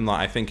seeing them.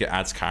 Like, I think it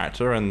adds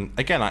character, and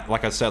again,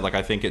 like I said, like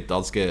I think it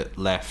does get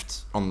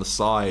left on the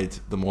side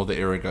the more the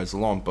era goes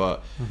along.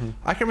 But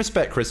I can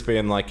respect Chris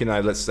being like, you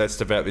know, let's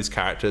develop these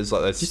characters.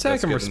 Like, let's. You say I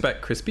let's can give them-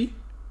 respect Crispy?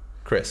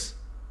 Chris.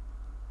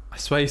 I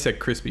swear you said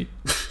Crispy.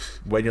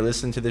 When you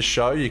listen to this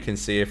show, you can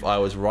see if I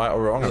was right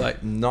or wrong. I'm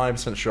Like-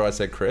 90% sure I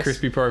said Chris.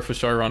 Crispy Pro for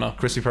showrunner.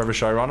 Crispy Prover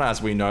showrunner,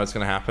 as we know it's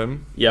going to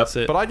happen. Yep. That's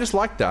it. But I just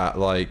like that.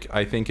 Like,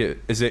 I think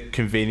is it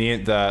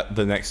convenient that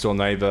the next door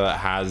neighbor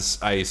has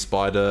a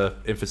spider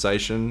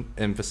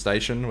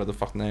infestation? What the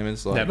fuck the name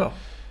is? Like, Never.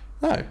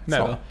 No, it's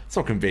Never. Not, it's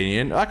not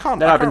convenient. I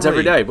can't. That I happens can't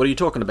every really- day. What are you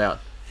talking about?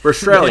 We're I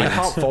Australians.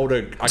 can't fold a. I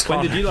When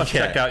can't. did you like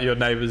yeah. check out your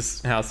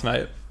neighbour's house,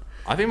 mate?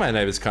 I think my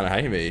neighbors kind of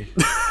hate me.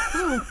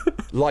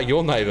 Like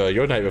your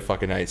neighbor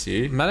fucking hates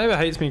you. My neighbour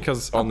hates me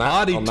because I'm on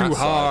party that too side,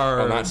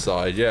 hard. on that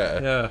side, yeah.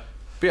 Yeah.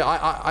 But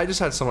yeah, I just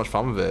had so much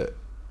fun with it.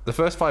 The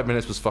first 5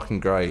 minutes was fucking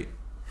great.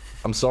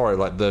 I'm sorry,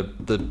 like the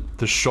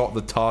shot,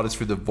 the TARDIS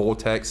through the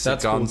vortex,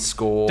 That's the gun cool.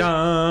 score.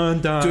 Dun,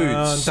 dun,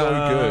 Dude, so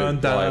good.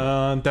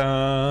 Dun,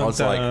 dun, I was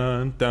like,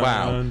 dun, dun,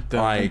 wow, dun,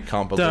 I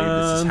can't believe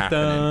this is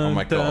happening. Oh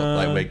my god,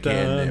 like we're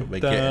getting it, we're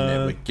getting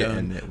it, we're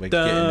getting it, we're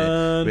getting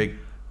it, we're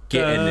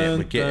getting it,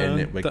 we're getting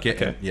it, we're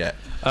getting it. Yeah,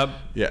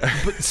 yeah.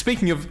 But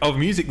speaking of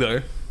music, though,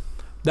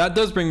 that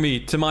does bring me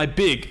to my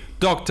big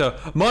Doctor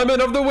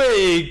moment of the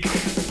week.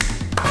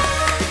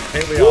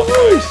 Here we are,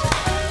 folks.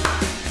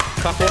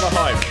 Clap on the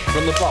home,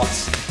 from the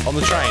bus, on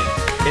the train,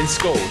 in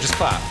school. Just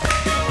clap.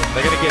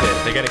 They're gonna get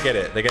it. They're gonna get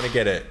it. They're gonna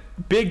get it.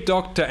 Big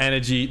Doctor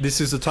energy.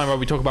 This is the time where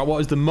we talk about what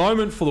is the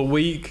moment for the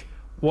week,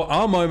 what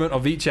our moment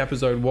of each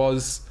episode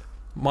was.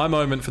 My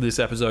moment for this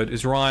episode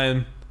is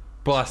Ryan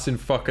blasting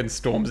fucking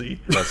Stormzy.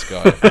 Let's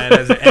go. And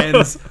as it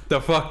ends,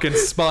 the fucking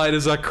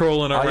spiders are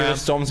crawling Are around. you a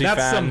Stormzy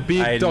That's fan, some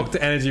big Aiden? Doctor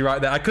energy right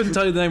there. I couldn't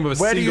tell you the name of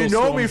a Where do single you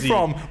know me Stormzy.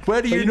 from?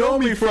 Where do you know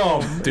me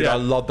from? Dude, Yeah. I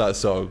love that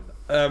song.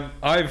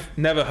 I've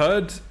never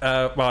heard.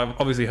 Well, I've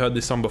obviously heard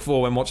this song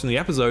before when watching the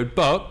episode,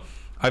 but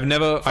I've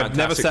never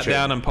Fantastic sat tune.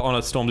 down and put on a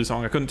Stormzy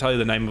song. I couldn't tell you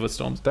the name of a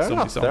Stormzy Fair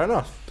song.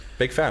 enough.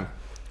 Big fan.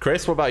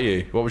 Chris, what about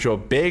you? What was your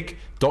big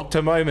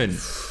Doctor moment?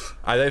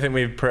 I don't think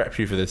we've prepped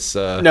you for this.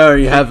 No,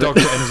 you haven't. Doctor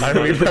energy. I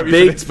don't think we've prepped you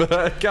Big- for this,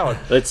 but go on.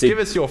 Let's see. Give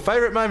us your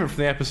favourite moment from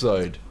the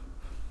episode.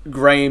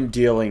 Graham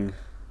dealing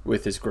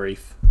with his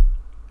grief.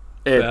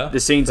 Fair, The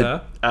scenes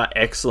fair. are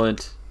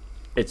excellent.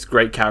 It's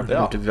great character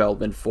Yeah.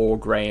 development for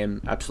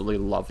Graham. Absolutely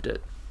loved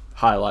it.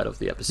 Highlight of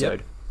the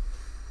episode.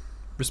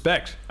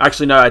 Respect.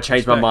 Actually, no, I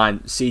changed my Respect.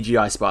 mind.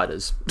 CGI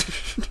spiders.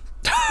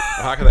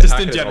 How can they, Just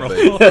how in can it not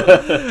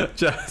general. be?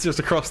 just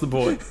across the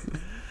board.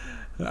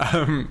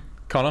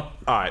 Connor?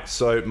 Alright,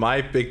 so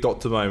my big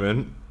Doctor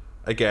moment,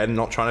 again,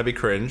 not trying to be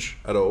cringe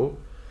at all.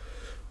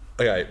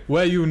 Okay,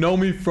 Where you know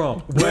me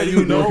from? where do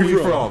you know me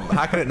from?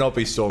 How can it not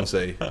be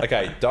Stormzy?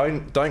 Okay,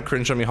 don't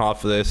cringe on me hard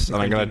for this, and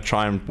I'm gonna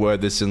try and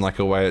word this in like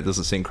a way that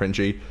doesn't seem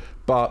cringy.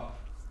 But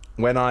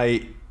when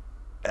I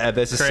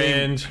there's a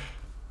scene, Cringe.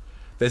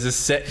 there's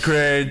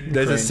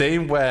a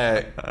scene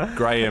where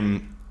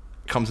Graham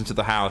comes into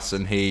the house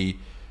and he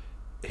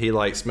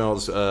like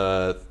smells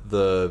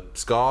the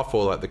scarf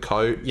or like the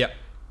coat, Yep.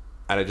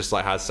 and it just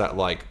like has that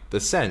like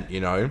the scent, you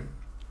know.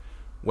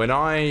 When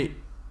I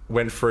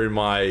went through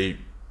my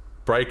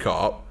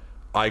breakup,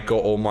 I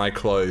got all my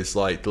clothes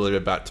like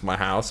delivered back to my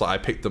house. Like I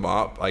picked them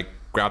up, I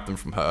grabbed them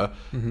from her,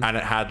 and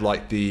it had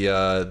like the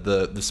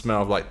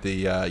smell of like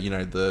the you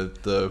know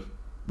the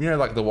you know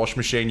like the wash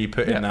machine you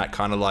put in that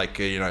kind of like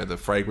you know the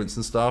fragrance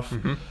and stuff,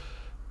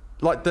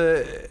 like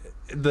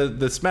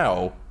the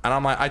smell. And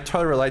I'm like, I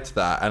totally relate to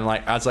that. And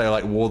like as I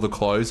like wore the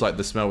clothes, like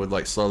the smell would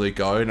like slowly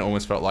go, and it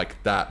almost felt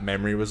like that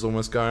memory was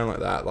almost going, like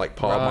that like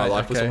part of my Right,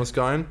 life was okay. almost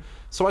going.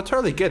 So I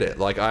totally get it.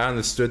 Like I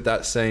understood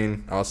that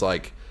scene. I was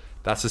like,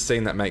 that's a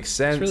scene that makes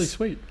sense. It's really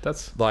sweet.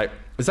 That's Like,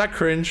 is that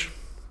cringe?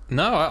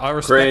 no, I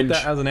respect Cringe.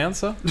 that as an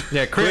answer.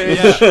 Yeah, cringe.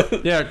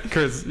 Yeah,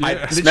 because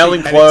Smelling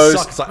and it clothes,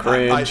 sucks. Like,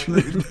 cringe.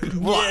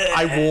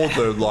 I wore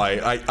them.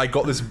 Like I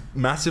got this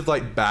massive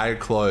like bag of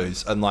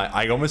clothes, and like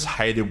I almost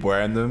hated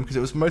wearing them because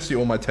it was mostly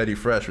all my Teddy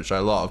Fresh, which I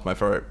love, my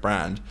favorite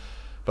brand.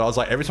 But I was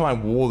like, every time I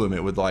wore them,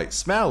 it would like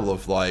smell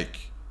of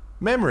like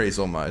memories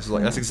almost.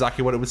 Like that's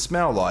exactly what it would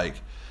smell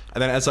like.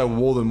 And then as I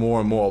wore them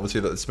more and more,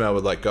 obviously that the smell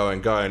would like go.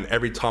 And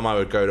every time I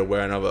would go to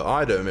wear another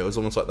item, it was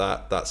almost like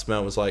that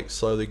smell was like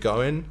slowly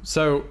going.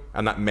 So,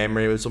 and that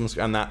memory was almost,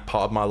 and that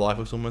part of my life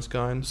was almost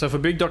going. So for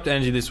Big Dr.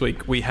 Energy this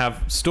week, we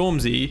have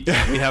Stormzy,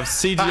 we have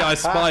CGI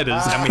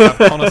spiders, and we have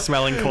Connor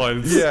smelling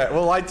clothes. Yeah,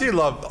 well,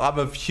 I'm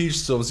a huge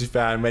Stormzy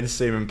fan. Went to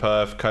see him in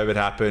Perth. COVID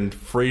happened.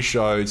 3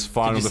 shows.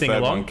 Final the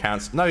third one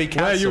counts. No, he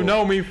cancelled. Where you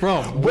know me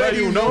from? Where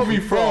you know me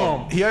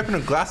from? He opened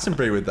a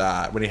Glastonbury with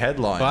that when he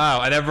headlined.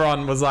 Wow, and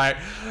everyone was like,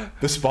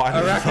 the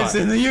spider. Arachnids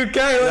in the UK,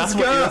 let's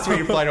go. That's what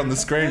he played on the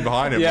screen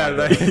behind him.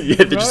 Yeah,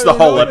 just the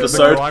whole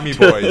episode. The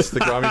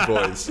grimy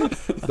boys.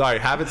 No,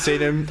 haven't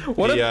seen him.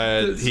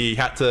 He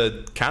had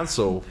to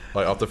cancel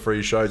like after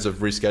 3 shows of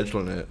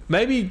rescheduling it.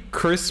 Maybe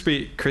Chris.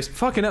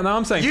 Fucking hell, no,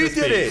 I'm saying you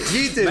Crispy. did it.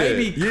 You did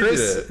Maybe it. Maybe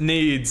Chris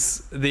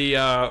needs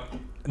the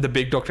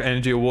Big Dr.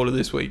 Energy Award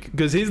this week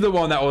because he's the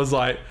one that was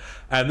like,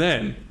 and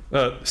then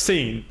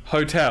scene,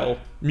 hotel,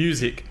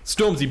 music,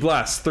 Stormzy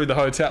blast through the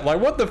hotel. Like,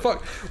 what the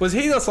fuck? Was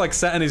he just like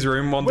sat in his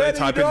room one day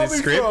typing his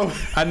script,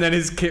 and then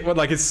his kid,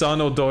 like his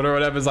son or daughter or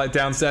whatever, is like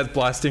downstairs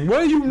blasting,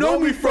 "Where you know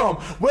me from?"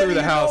 Where through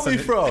the house,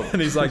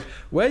 and he's like,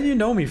 "Where you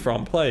know me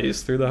from?"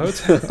 plays through the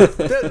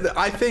hotel.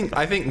 I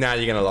think now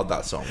you're gonna love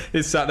that song.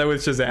 He's sat there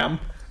with Shazam.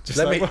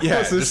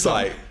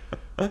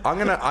 I'm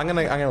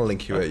gonna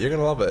link you it. You're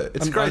gonna love it.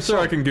 It's a great. I'm sure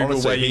song. I can Google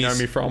where you know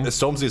me from.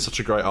 Stormzy is such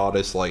a great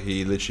artist. Like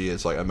he literally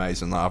is like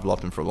amazing. Like, I've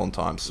loved him for a long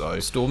time. So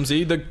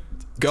Stormzy, the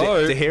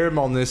go to hear him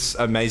on this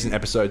amazing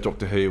episode of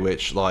Doctor Who,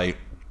 which like,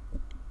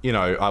 you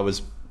know, I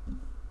was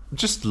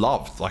just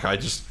loved. Like I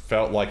just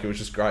felt like it was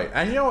just great.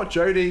 And you know what,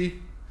 Jodie,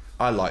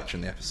 I liked her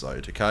in the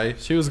episode. Okay,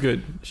 she was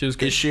good.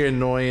 Is she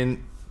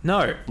annoying?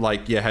 No.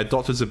 Like, yeah, her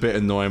doctor's a bit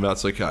annoying, but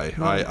that's okay.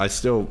 I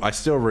still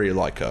really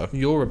like her.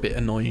 You're a bit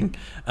annoying.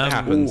 It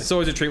happens. It's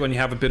always a treat when you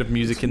have a bit of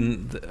music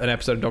in an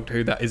episode of Doctor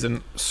Who that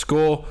isn't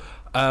score.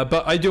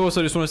 But I do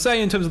also just want to say,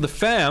 in terms of the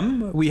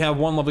fam, we have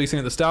one lovely scene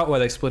at the start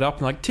where they split up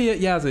and like tea at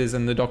Yaz's,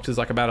 and the doctor's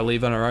like about to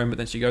leave on her own, but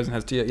then she goes and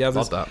has tea at Yaz's.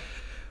 Love that.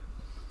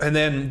 And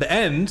then the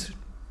end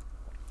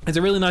is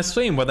a really nice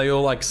scene where they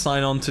all like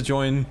sign on to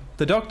join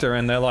the doctor,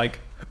 and they're like,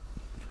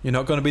 "You're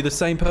not going to be the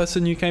same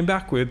person you came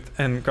back with."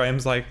 And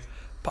Graham's like,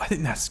 "But I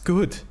think that's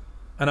good,"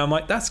 and I'm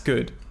like, "That's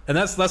good," and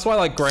that's why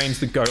like Graham's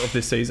the GOAT of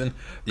this season,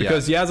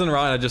 because Yaz and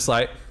Ryan are just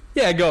like,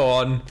 "Yeah, go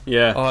on,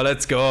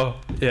 let's go,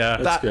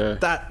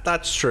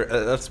 that's true."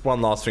 That's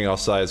one last thing I'll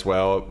say as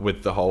well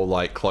with the whole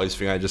like close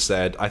thing I just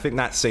said. I think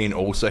that scene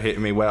also hit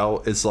me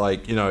well. Is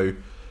like, you know,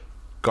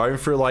 going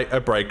through like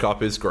a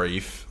breakup is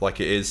grief,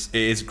 like it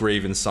is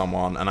grieving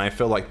someone, and I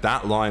feel like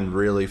that line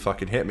really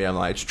fucking hit me. I'm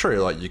like, it's true,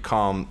 like you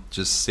can't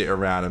just sit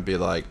around and be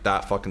like,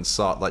 that fucking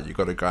sucked, like you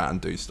got to go out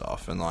and do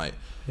stuff. And like,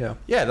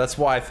 yeah, that's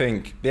why I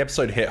think the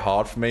episode hit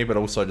hard for me, but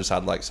also just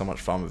had like so much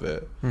fun with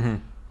it.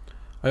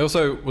 I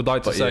also would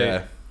like to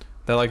say,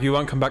 they're like, "You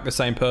won't come back the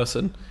same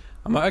person."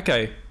 I'm like,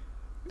 okay,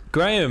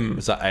 Graham.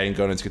 Was that Aiden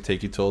going on his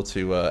Katiki tour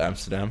to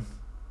Amsterdam?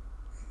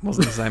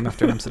 Wasn't the same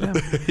after Amsterdam.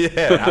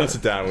 Yeah,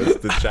 Amsterdam was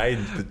the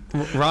change.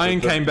 Ryan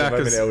came back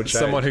as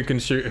someone who can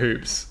shoot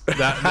hoops.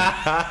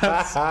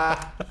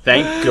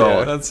 Thank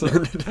God. That's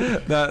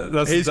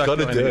he's got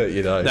to do it,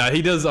 you know. No,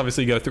 he does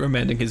obviously go through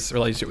amending his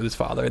relationship with his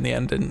father in the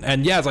end, and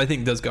Yaz, I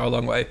think, does go a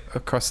long way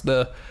across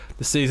the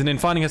season in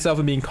finding herself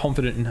and being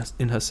confident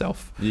in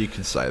herself. You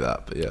can say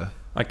that, but yeah.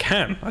 I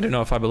can. I don't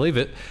know if I believe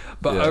it.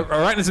 But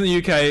Arachnids in the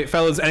UK,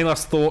 fellas, any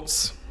last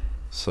thoughts?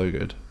 So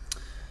good.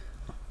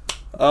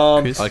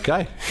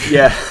 Okay.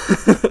 Yeah.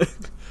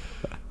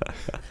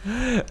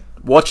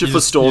 Watch it for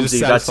Stormzy.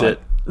 That's it.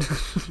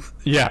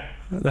 Yeah,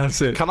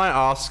 that's it. Can I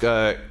ask,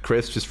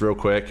 Chris, just real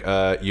quick,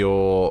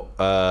 your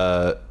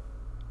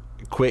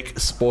quick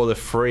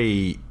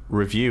spoiler-free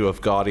review of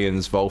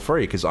Guardians Vol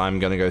 3? Because I'm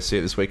going to go see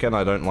it this weekend.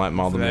 I don't like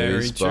Marvel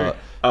movies, but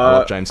I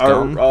love James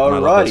Gunn. And I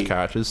love those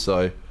characters,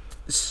 so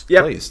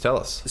please tell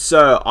us.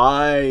 So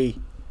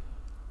I'm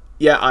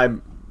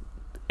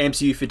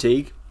MCU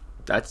fatigue.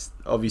 That's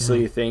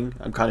obviously a thing.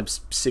 I'm kind of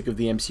sick of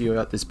the MCU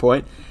at this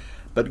point.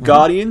 But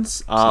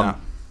Guardians,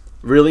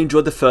 really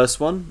enjoyed the first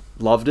one.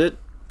 Loved it.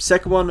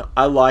 Second one,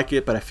 I like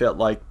it, but I felt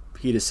like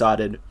he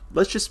decided,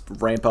 let's just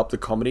ramp up the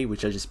comedy,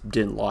 which I just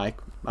didn't like.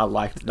 I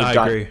liked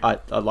I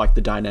liked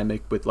the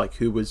dynamic with like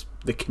who was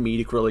the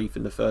comedic relief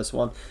in the first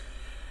one.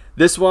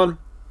 This one,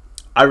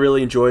 I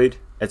really enjoyed.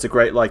 It's a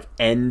great like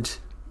end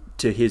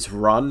to his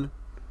run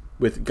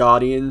with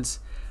Guardians.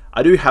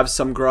 I do have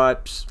some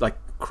gripes, like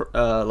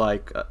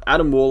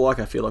Adam Warlock,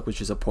 I feel like,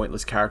 which is a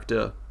pointless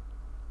character.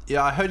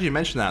 Yeah, I heard you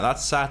mention that.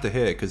 That's sad to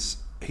hear because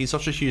he's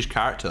such a huge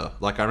character.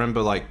 Like, I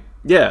remember, like,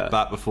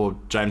 back before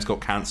James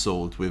got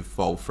cancelled with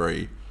Vol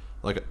 3,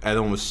 like,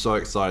 everyone was so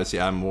excited to see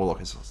Adam Warlock.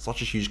 He's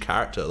such a huge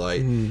character.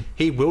 Like,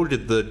 he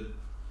wielded the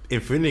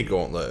Infinity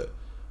Gauntlet.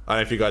 I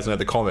don't know if you guys know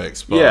the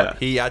comics, but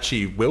he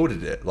actually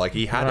wielded it. Like,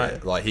 he had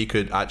it. Like, he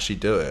could actually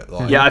do it.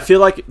 Like, yeah, I feel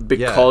like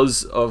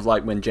because of,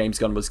 like, when James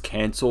Gunn was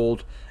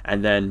cancelled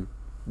and then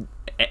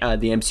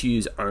the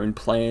MCU's own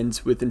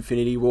plans with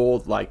Infinity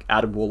War, like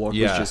Adam Warlock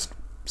was just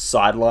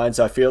sidelined.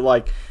 So I feel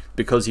like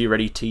because he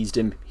already teased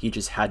him, he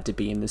just had to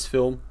be in this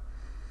film.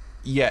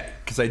 Yeah,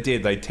 because they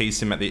did. They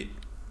teased him at the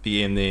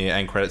in the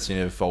end credits scene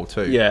of Vol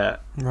 2. Yeah.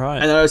 Right.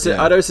 And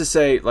I'd also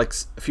say, like,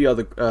 a few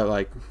other,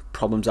 like,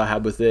 problems I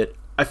had with it.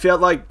 I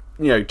felt like,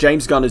 you know,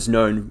 James Gunn is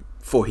known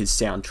for his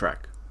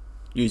soundtrack,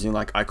 using,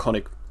 like,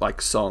 iconic, like,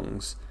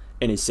 songs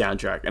in his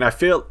soundtrack. And I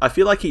feel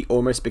like he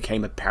almost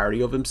became a parody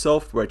of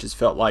himself, where it just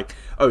felt like,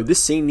 oh,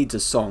 this scene needs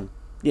a song.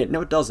 Yeah, no,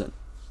 it doesn't.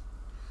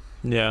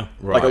 Yeah.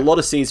 Right. Like, a lot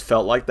of scenes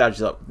felt like that.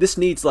 Just like, this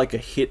needs, like, a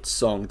hit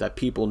song that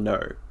people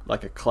know,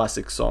 like a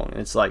classic song.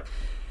 And it's like,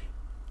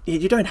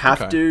 you don't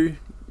have to...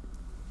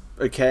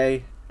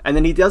 Okay, and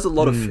then he does a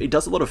lot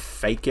of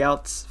fake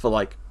outs for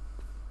like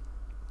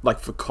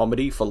for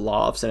comedy, for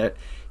laughs, and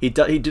he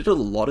did a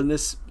lot in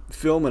this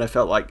film, and I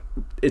felt like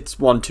it's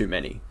one too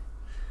many.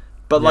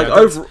 But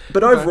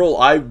overall,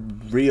 I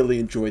really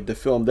enjoyed the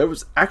film. There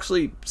was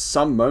actually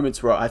some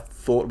moments where I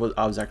thought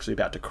I was actually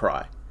about to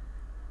cry,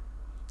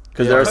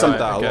 because there are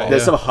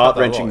some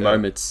heart-wrenching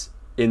moments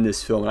in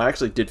this film, and I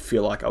actually did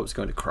feel like I was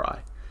going to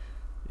cry.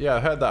 Yeah, I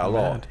heard that a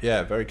lot.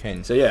 Yeah, very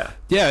keen. So yeah,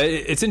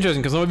 it's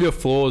interesting because some of your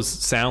flaws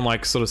sound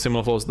like sort of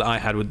similar flaws that I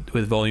had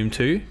with Volume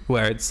 2,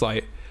 where it's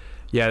like,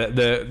 yeah,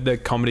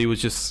 the comedy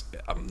was just,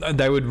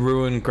 they would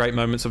ruin great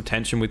moments of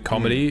tension with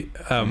comedy.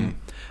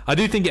 I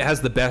do think it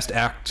has the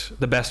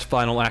best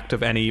final act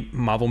of any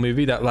Marvel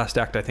movie. That last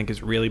act, I think,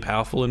 is really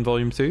powerful in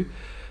Volume 2.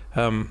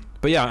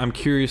 But yeah, I'm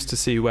curious to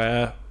see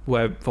where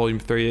Volume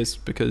 3 is,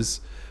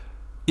 because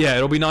yeah,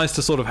 it'll be nice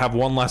to sort of have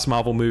one last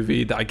Marvel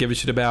movie that I give a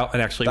shit about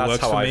and actually works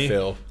for me.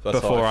 That's how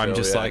I feel. I'm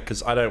just like,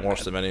 because I don't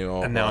watch them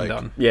anymore. And now I'm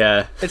done.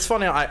 Yeah, it's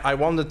funny. I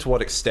wondered to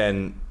what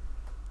extent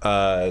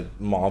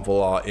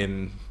Marvel are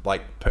in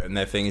like putting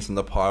their things in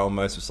the pile.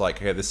 Almost, it's like,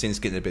 okay, this scene's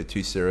getting a bit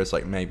too serious.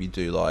 Like maybe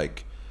do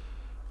like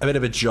a bit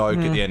of a joke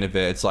at the end of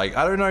it. It's like,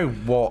 I don't know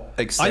what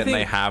extent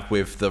they have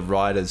with the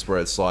writers, where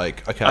it's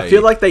like, okay, I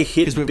feel like they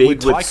hit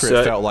big with Taika,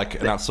 it felt like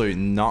an absolute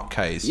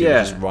nutcase. Yeah, he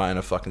was just writing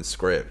a fucking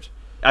script.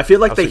 I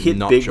feel like they hit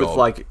big with,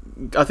 like,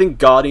 I think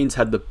Guardians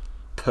had the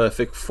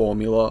perfect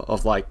formula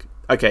of like,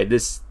 okay,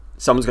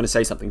 someone's going to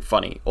say something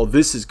funny, or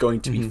this is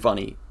going to be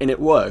funny, and it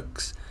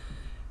works.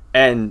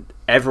 And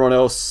everyone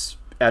else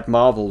at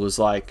Marvel was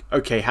like,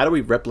 okay, how do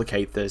we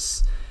replicate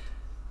this?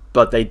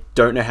 But they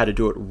don't know how to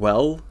do it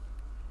well.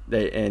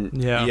 And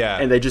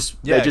they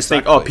just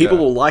think, oh, people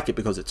will like it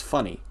because it's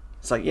funny.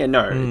 It's like, yeah,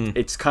 no,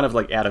 it's kind of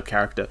like out of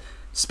character.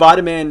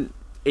 Spider-Man,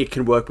 it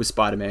can work with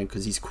Spider-Man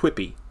because he's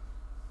quippy.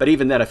 But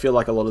even then, I feel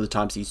like a lot of the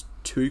times he's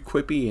too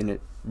quippy, and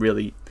it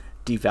really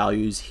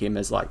devalues him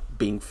as like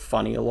being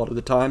funny a lot of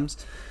the times.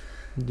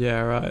 Yeah,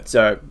 right.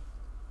 So,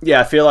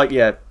 yeah, I feel like,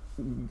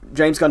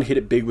 James Gunn hit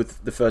it big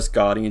with the first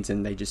Guardians,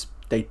 and they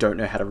don't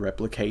know how to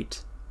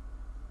replicate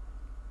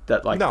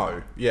that. Like,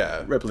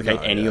 replicate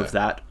any of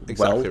that.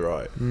 Exactly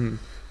right.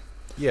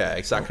 Yeah,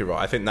 exactly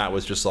right. I think that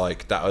was just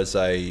like, that was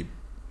a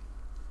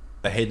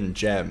hidden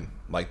gem.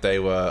 Like, they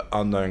were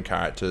unknown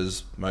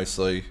characters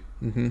mostly.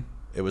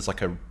 It was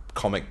like a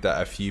comic that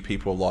a few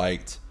people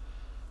liked.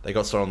 They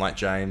got someone like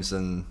James,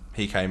 and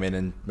he came in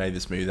and made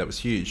this movie that was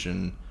huge.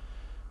 And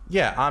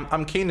yeah,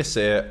 I'm keen to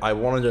see it. I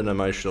wanted an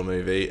emotional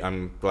movie.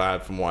 I'm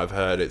glad, from what I've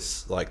heard,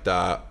 it's like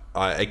that.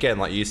 Again,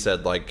 like you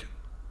said, like,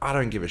 I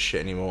don't give a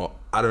shit anymore.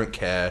 I don't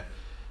care.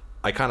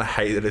 I kind of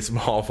hate that it's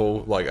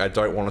Marvel. Like, I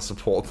don't want to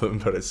support them,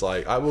 but it's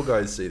like, I will go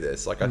and see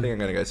this. Like, I think I'm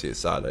going to go see it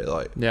Saturday.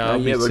 Like,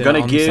 we're going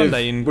to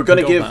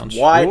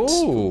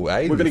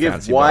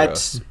give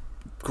White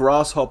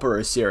Grasshopper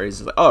a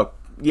series. Like, oh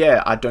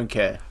yeah, I don't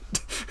care.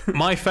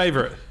 My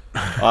favorite.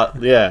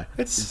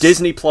 It's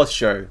Disney Plus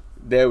show.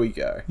 There we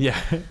go. Yeah,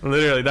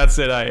 literally, that's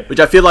it. Which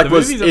I feel like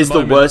is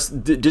the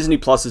worst. Disney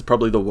Plus is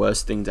probably the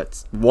worst thing.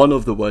 That's one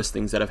of the worst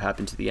things that have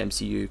happened to the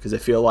MCU, because I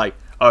feel like,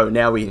 oh,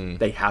 now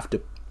they have to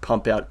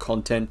pump out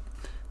content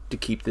to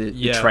keep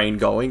the train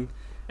going,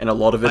 and a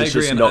lot of it is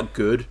just not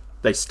good.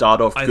 They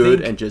start off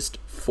good and just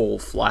fall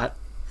flat.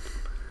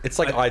 It's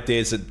like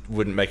ideas that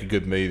wouldn't make a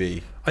good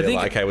movie. I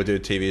think, like, okay, we'll do a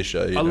TV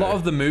show. A lot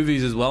of the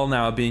movies as well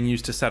now are being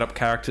used to set up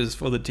characters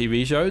for the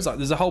TV shows. Like,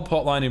 there's a whole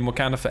plotline in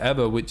Wakanda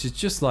Forever, which is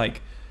just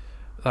like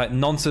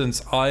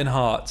nonsense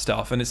Ironheart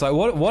stuff, and it's like,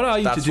 what are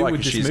you to do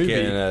with this movie?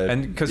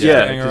 And because you're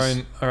getting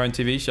our own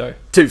TV show.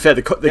 To be fair,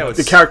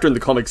 the character in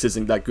the comics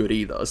isn't that good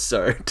either,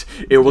 so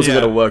it wasn't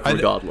going to work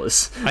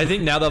regardless. I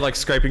think now they're like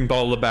scraping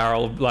bottom of the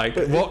barrel. Like,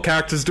 what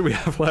characters do we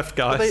have left,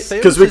 guys?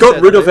 Because we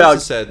got rid of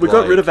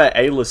our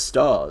A-list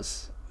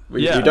stars.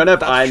 We don't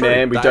have Iron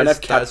Man. We don't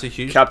have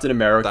Captain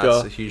America.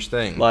 That's a huge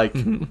thing. Like,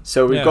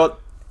 so we've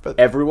got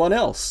everyone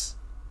else.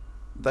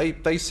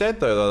 They said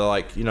though, they're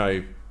like, you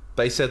know,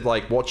 they said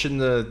like watching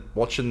the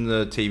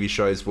TV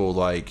shows will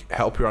like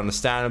help your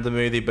understanding of the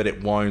movie, but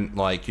it won't,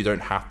 like, you don't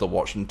have to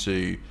watch them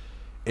to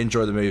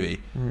enjoy the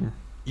movie.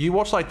 You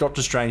watch like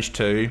Doctor Strange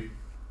 2,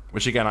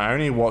 which again I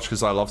only watched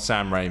because I love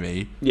Sam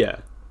Raimi. Yeah.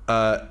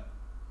 I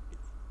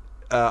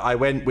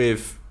went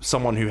with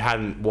someone who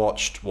hadn't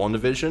watched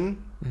WandaVision,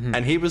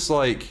 and he was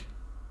like,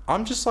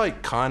 I'm just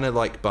like kind of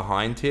like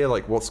behind here,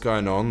 like what's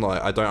going on,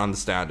 like I don't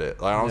understand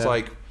it. Like I was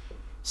like,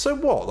 So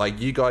what?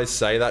 Like, you guys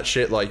say that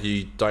shit like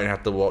you don't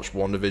have to watch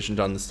WandaVision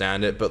to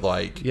understand it, but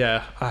like,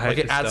 Yeah, I hate like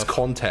it this adds stuff.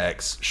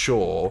 context,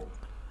 sure,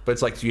 but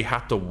it's like you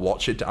have to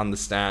watch it to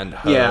understand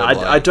her. Yeah,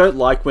 I don't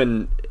like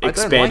when don't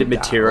expanded like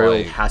that, material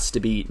like- has to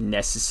be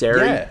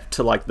necessary Yeah.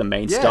 to like the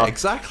main Yeah, stuff.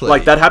 exactly.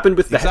 Like that happened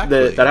with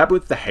Exactly. that happened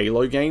with the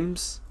Halo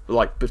games.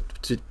 Like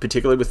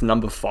particularly with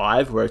number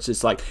 5, where it's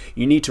just like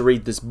you need to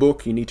read this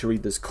book, you need to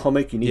read this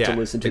comic, you need to Yeah,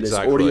 listen to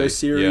exactly. this audio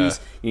series,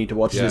 Yeah. you need to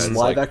watch Yeah, this it's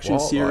live like, action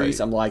what? series.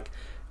 Like- I'm like,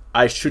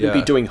 I shouldn't be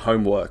Yeah. doing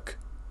homework.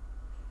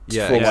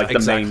 Yeah, for, like, the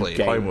main exactly.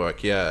 game.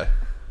 Homework, yeah.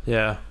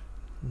 Yeah.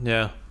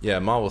 Yeah,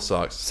 Marvel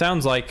sucks.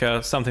 Sounds like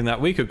something that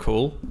we could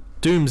call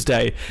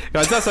Doomsday.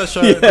 Guys, that's our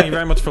show. Thank you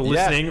very much for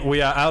listening.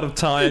 We are out of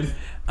time.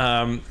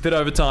 Bit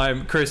over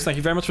time. Chris, thank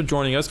you very much for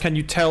joining us. Can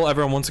you tell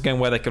everyone once again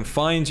where they can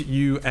find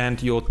you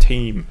and your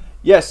team?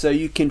 Yes, so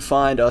you can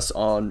find us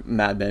on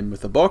Madmen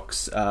with a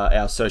Box.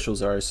 Our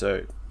socials are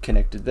also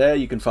connected there.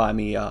 You can find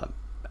me at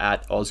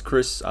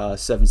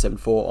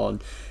OzChris774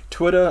 on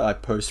Twitter. I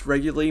post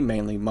regularly,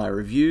 mainly my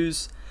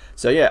reviews.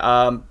 So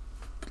yeah,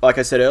 like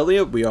I said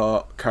earlier, we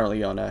are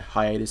currently on a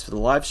hiatus for the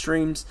live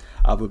streams.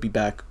 We'll be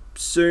back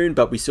soon,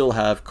 but we still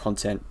have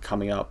content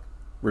coming up.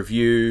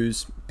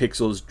 Reviews,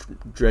 Pixels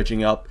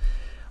dredging up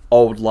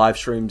old live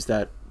streams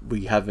that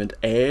we haven't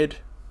aired.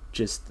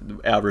 Just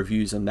our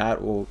reviews on that,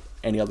 or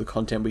any other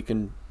content we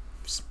can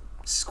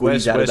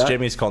squeeze out of Where's that.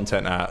 Jimmy's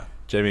content at?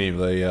 Jimmy,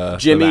 the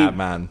Jimmy,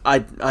 madman. I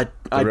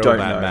real don't know.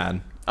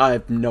 madman. I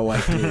have no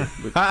idea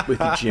with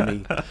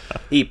Jimmy.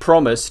 He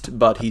promised,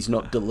 but he's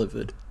not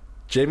delivered.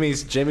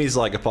 Jimmy's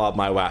like a part of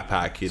my whack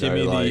pack, you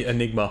Jimmy know. Like, the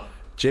Enigma.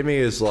 Jimmy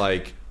is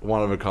like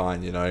one of a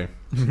kind, you know.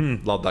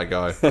 Love that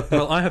guy.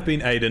 Well, I have been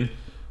Aiden.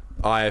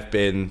 I have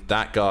been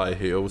that guy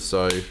who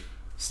also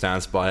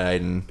stands by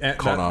Aiden,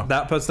 Connor.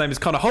 That person's name is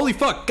Connor. Holy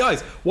fuck,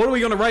 guys! What are we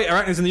going to rate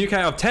Arachnids in the UK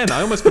out of 10?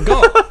 I almost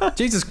forgot.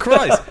 Jesus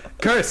Christ,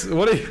 Chris,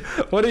 what are you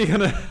going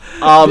to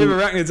give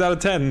Arachnids out of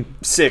 10?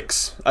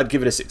 6. I'd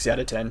give it a 6 out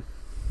of 10.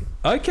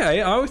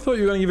 Okay, I always thought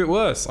you were going to give it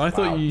worse. I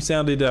thought Wow. you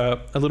sounded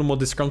a little more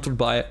disgruntled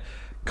by it.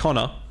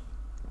 Connor.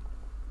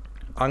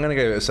 I'm gonna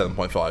give it a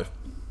 7.5.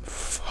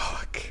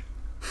 Fuck.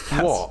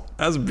 What?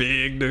 That's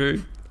big,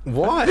 dude.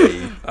 Why?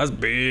 That's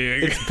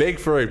big. It's big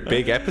for a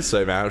big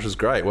episode, man, which is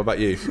great. What about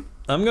you?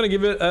 I'm gonna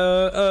give it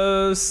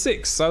a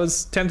 6. I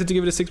was tempted to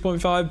give it a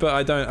 6.5, but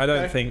I don't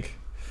Okay. think.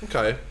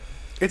 Okay.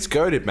 It's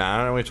goated, man. I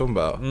don't know what you're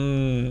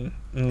talking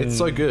about. It's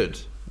so good.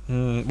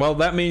 Well,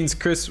 that means,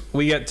 Chris,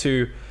 we get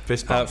to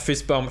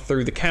fist bump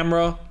through the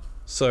camera.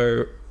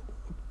 So,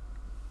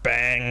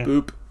 bang.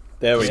 Boop.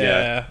 There we go.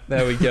 Yeah,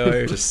 there we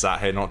go. Just sat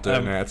here not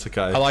doing it. It's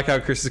okay. I like how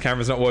Chris's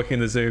camera's not working in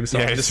the Zoom, so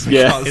Yeah, I'm just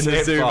yeah. in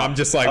the Zoom. I'm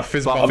just like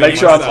fist I'll I'll bumping make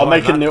sure myself. I'll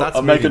make a That's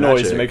I'll make a movie noise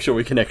magic. to make sure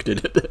we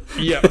connected.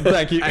 Yeah,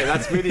 thank you. Hey,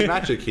 that's movie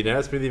magic, you know.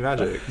 That's movie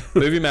magic.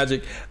 Movie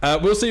magic.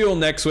 We'll see you all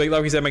next week.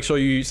 Like we said, make sure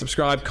you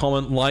subscribe,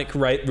 comment, like,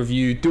 rate,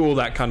 review, do all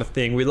that kind of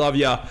thing. We love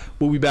ya.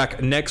 We'll be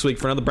back next week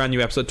for another brand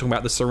new episode talking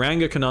about the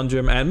Saranga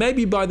Conundrum, and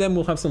maybe by then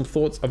we'll have some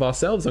thoughts of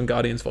ourselves on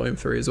Guardians Volume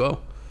 3 as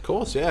well. Of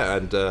course, yeah.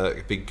 And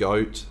big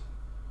goat.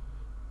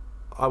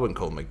 I wouldn't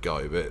call him a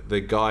goat, but the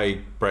guy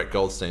Brett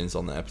Goldstein's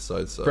on the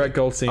episode. So Brett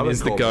Goldstein I wouldn't is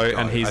the call him a goat,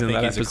 and he's I in think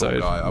that he's a episode.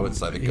 cool guy. I wouldn't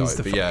say the He's goat,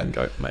 the but yeah. fucking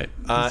goat, mate.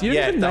 You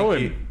yeah, don't even know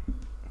thank him. you.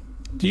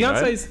 Do you know not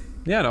say him? he's...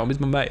 Yeah, no, he's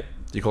my mate.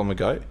 Do you call him a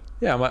goat?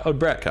 Yeah, I'm like, oh,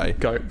 Brett. Okay.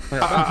 Goat.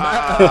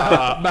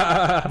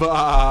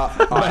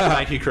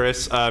 Thank you,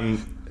 Chris.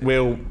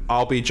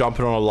 I'll be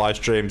jumping on a live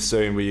stream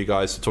soon with you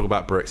guys to talk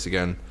about bricks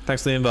again.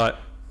 Thanks for the invite.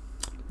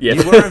 Yeah.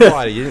 You weren't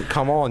invited. You didn't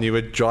come on. You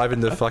were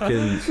driving to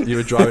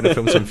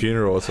film some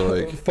funeral or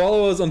something.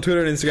 Follow us on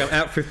Twitter and Instagram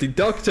at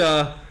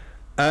 50Doctor.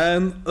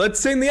 And let's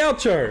sing the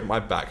outro. My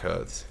back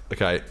hurts.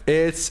 Okay,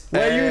 it's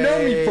Where you know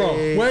me from?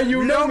 Where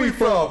you know me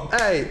from?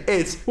 Hey,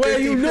 it's Where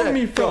you know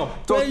me from?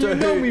 Where you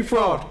know me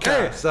from?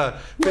 Podcast.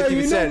 Where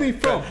you know me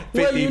from?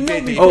 Where you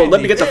know me Oh,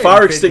 let me get the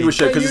fire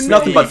extinguisher because it's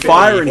nothing but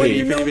fire in Where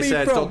you here. know me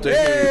 50% from? Doctor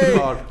Hey, Who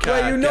podcast.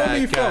 where you know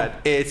me from?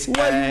 It's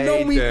Where you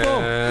know me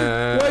from?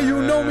 Where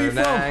you know me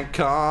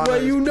from?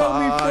 Where you know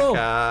me from?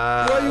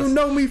 Where you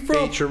know me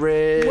from?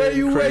 Featuring Where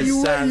you- where Chris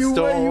you- where and you-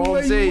 where you-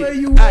 where you- where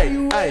you- Stormzy. where Hey,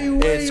 you- where hey, you-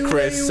 where it's you-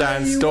 Chris where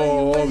and you- where you-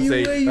 where you- Stormzy.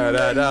 where you-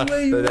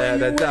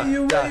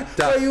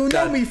 where you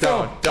know me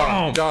from?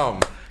 God,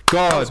 God,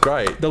 that was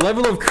great. the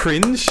level of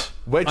cringe.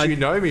 Where do you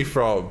know me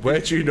from?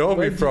 Where do you know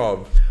me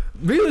from?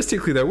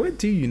 Realistically, though, where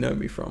do you know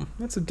me from?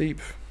 That's a bit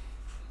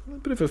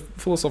of a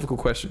philosophical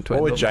question to What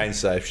end would on. Jane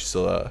say if she's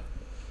still there?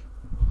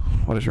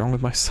 What is wrong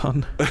with my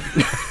son?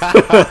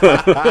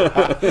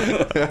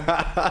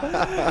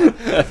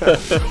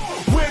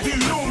 We're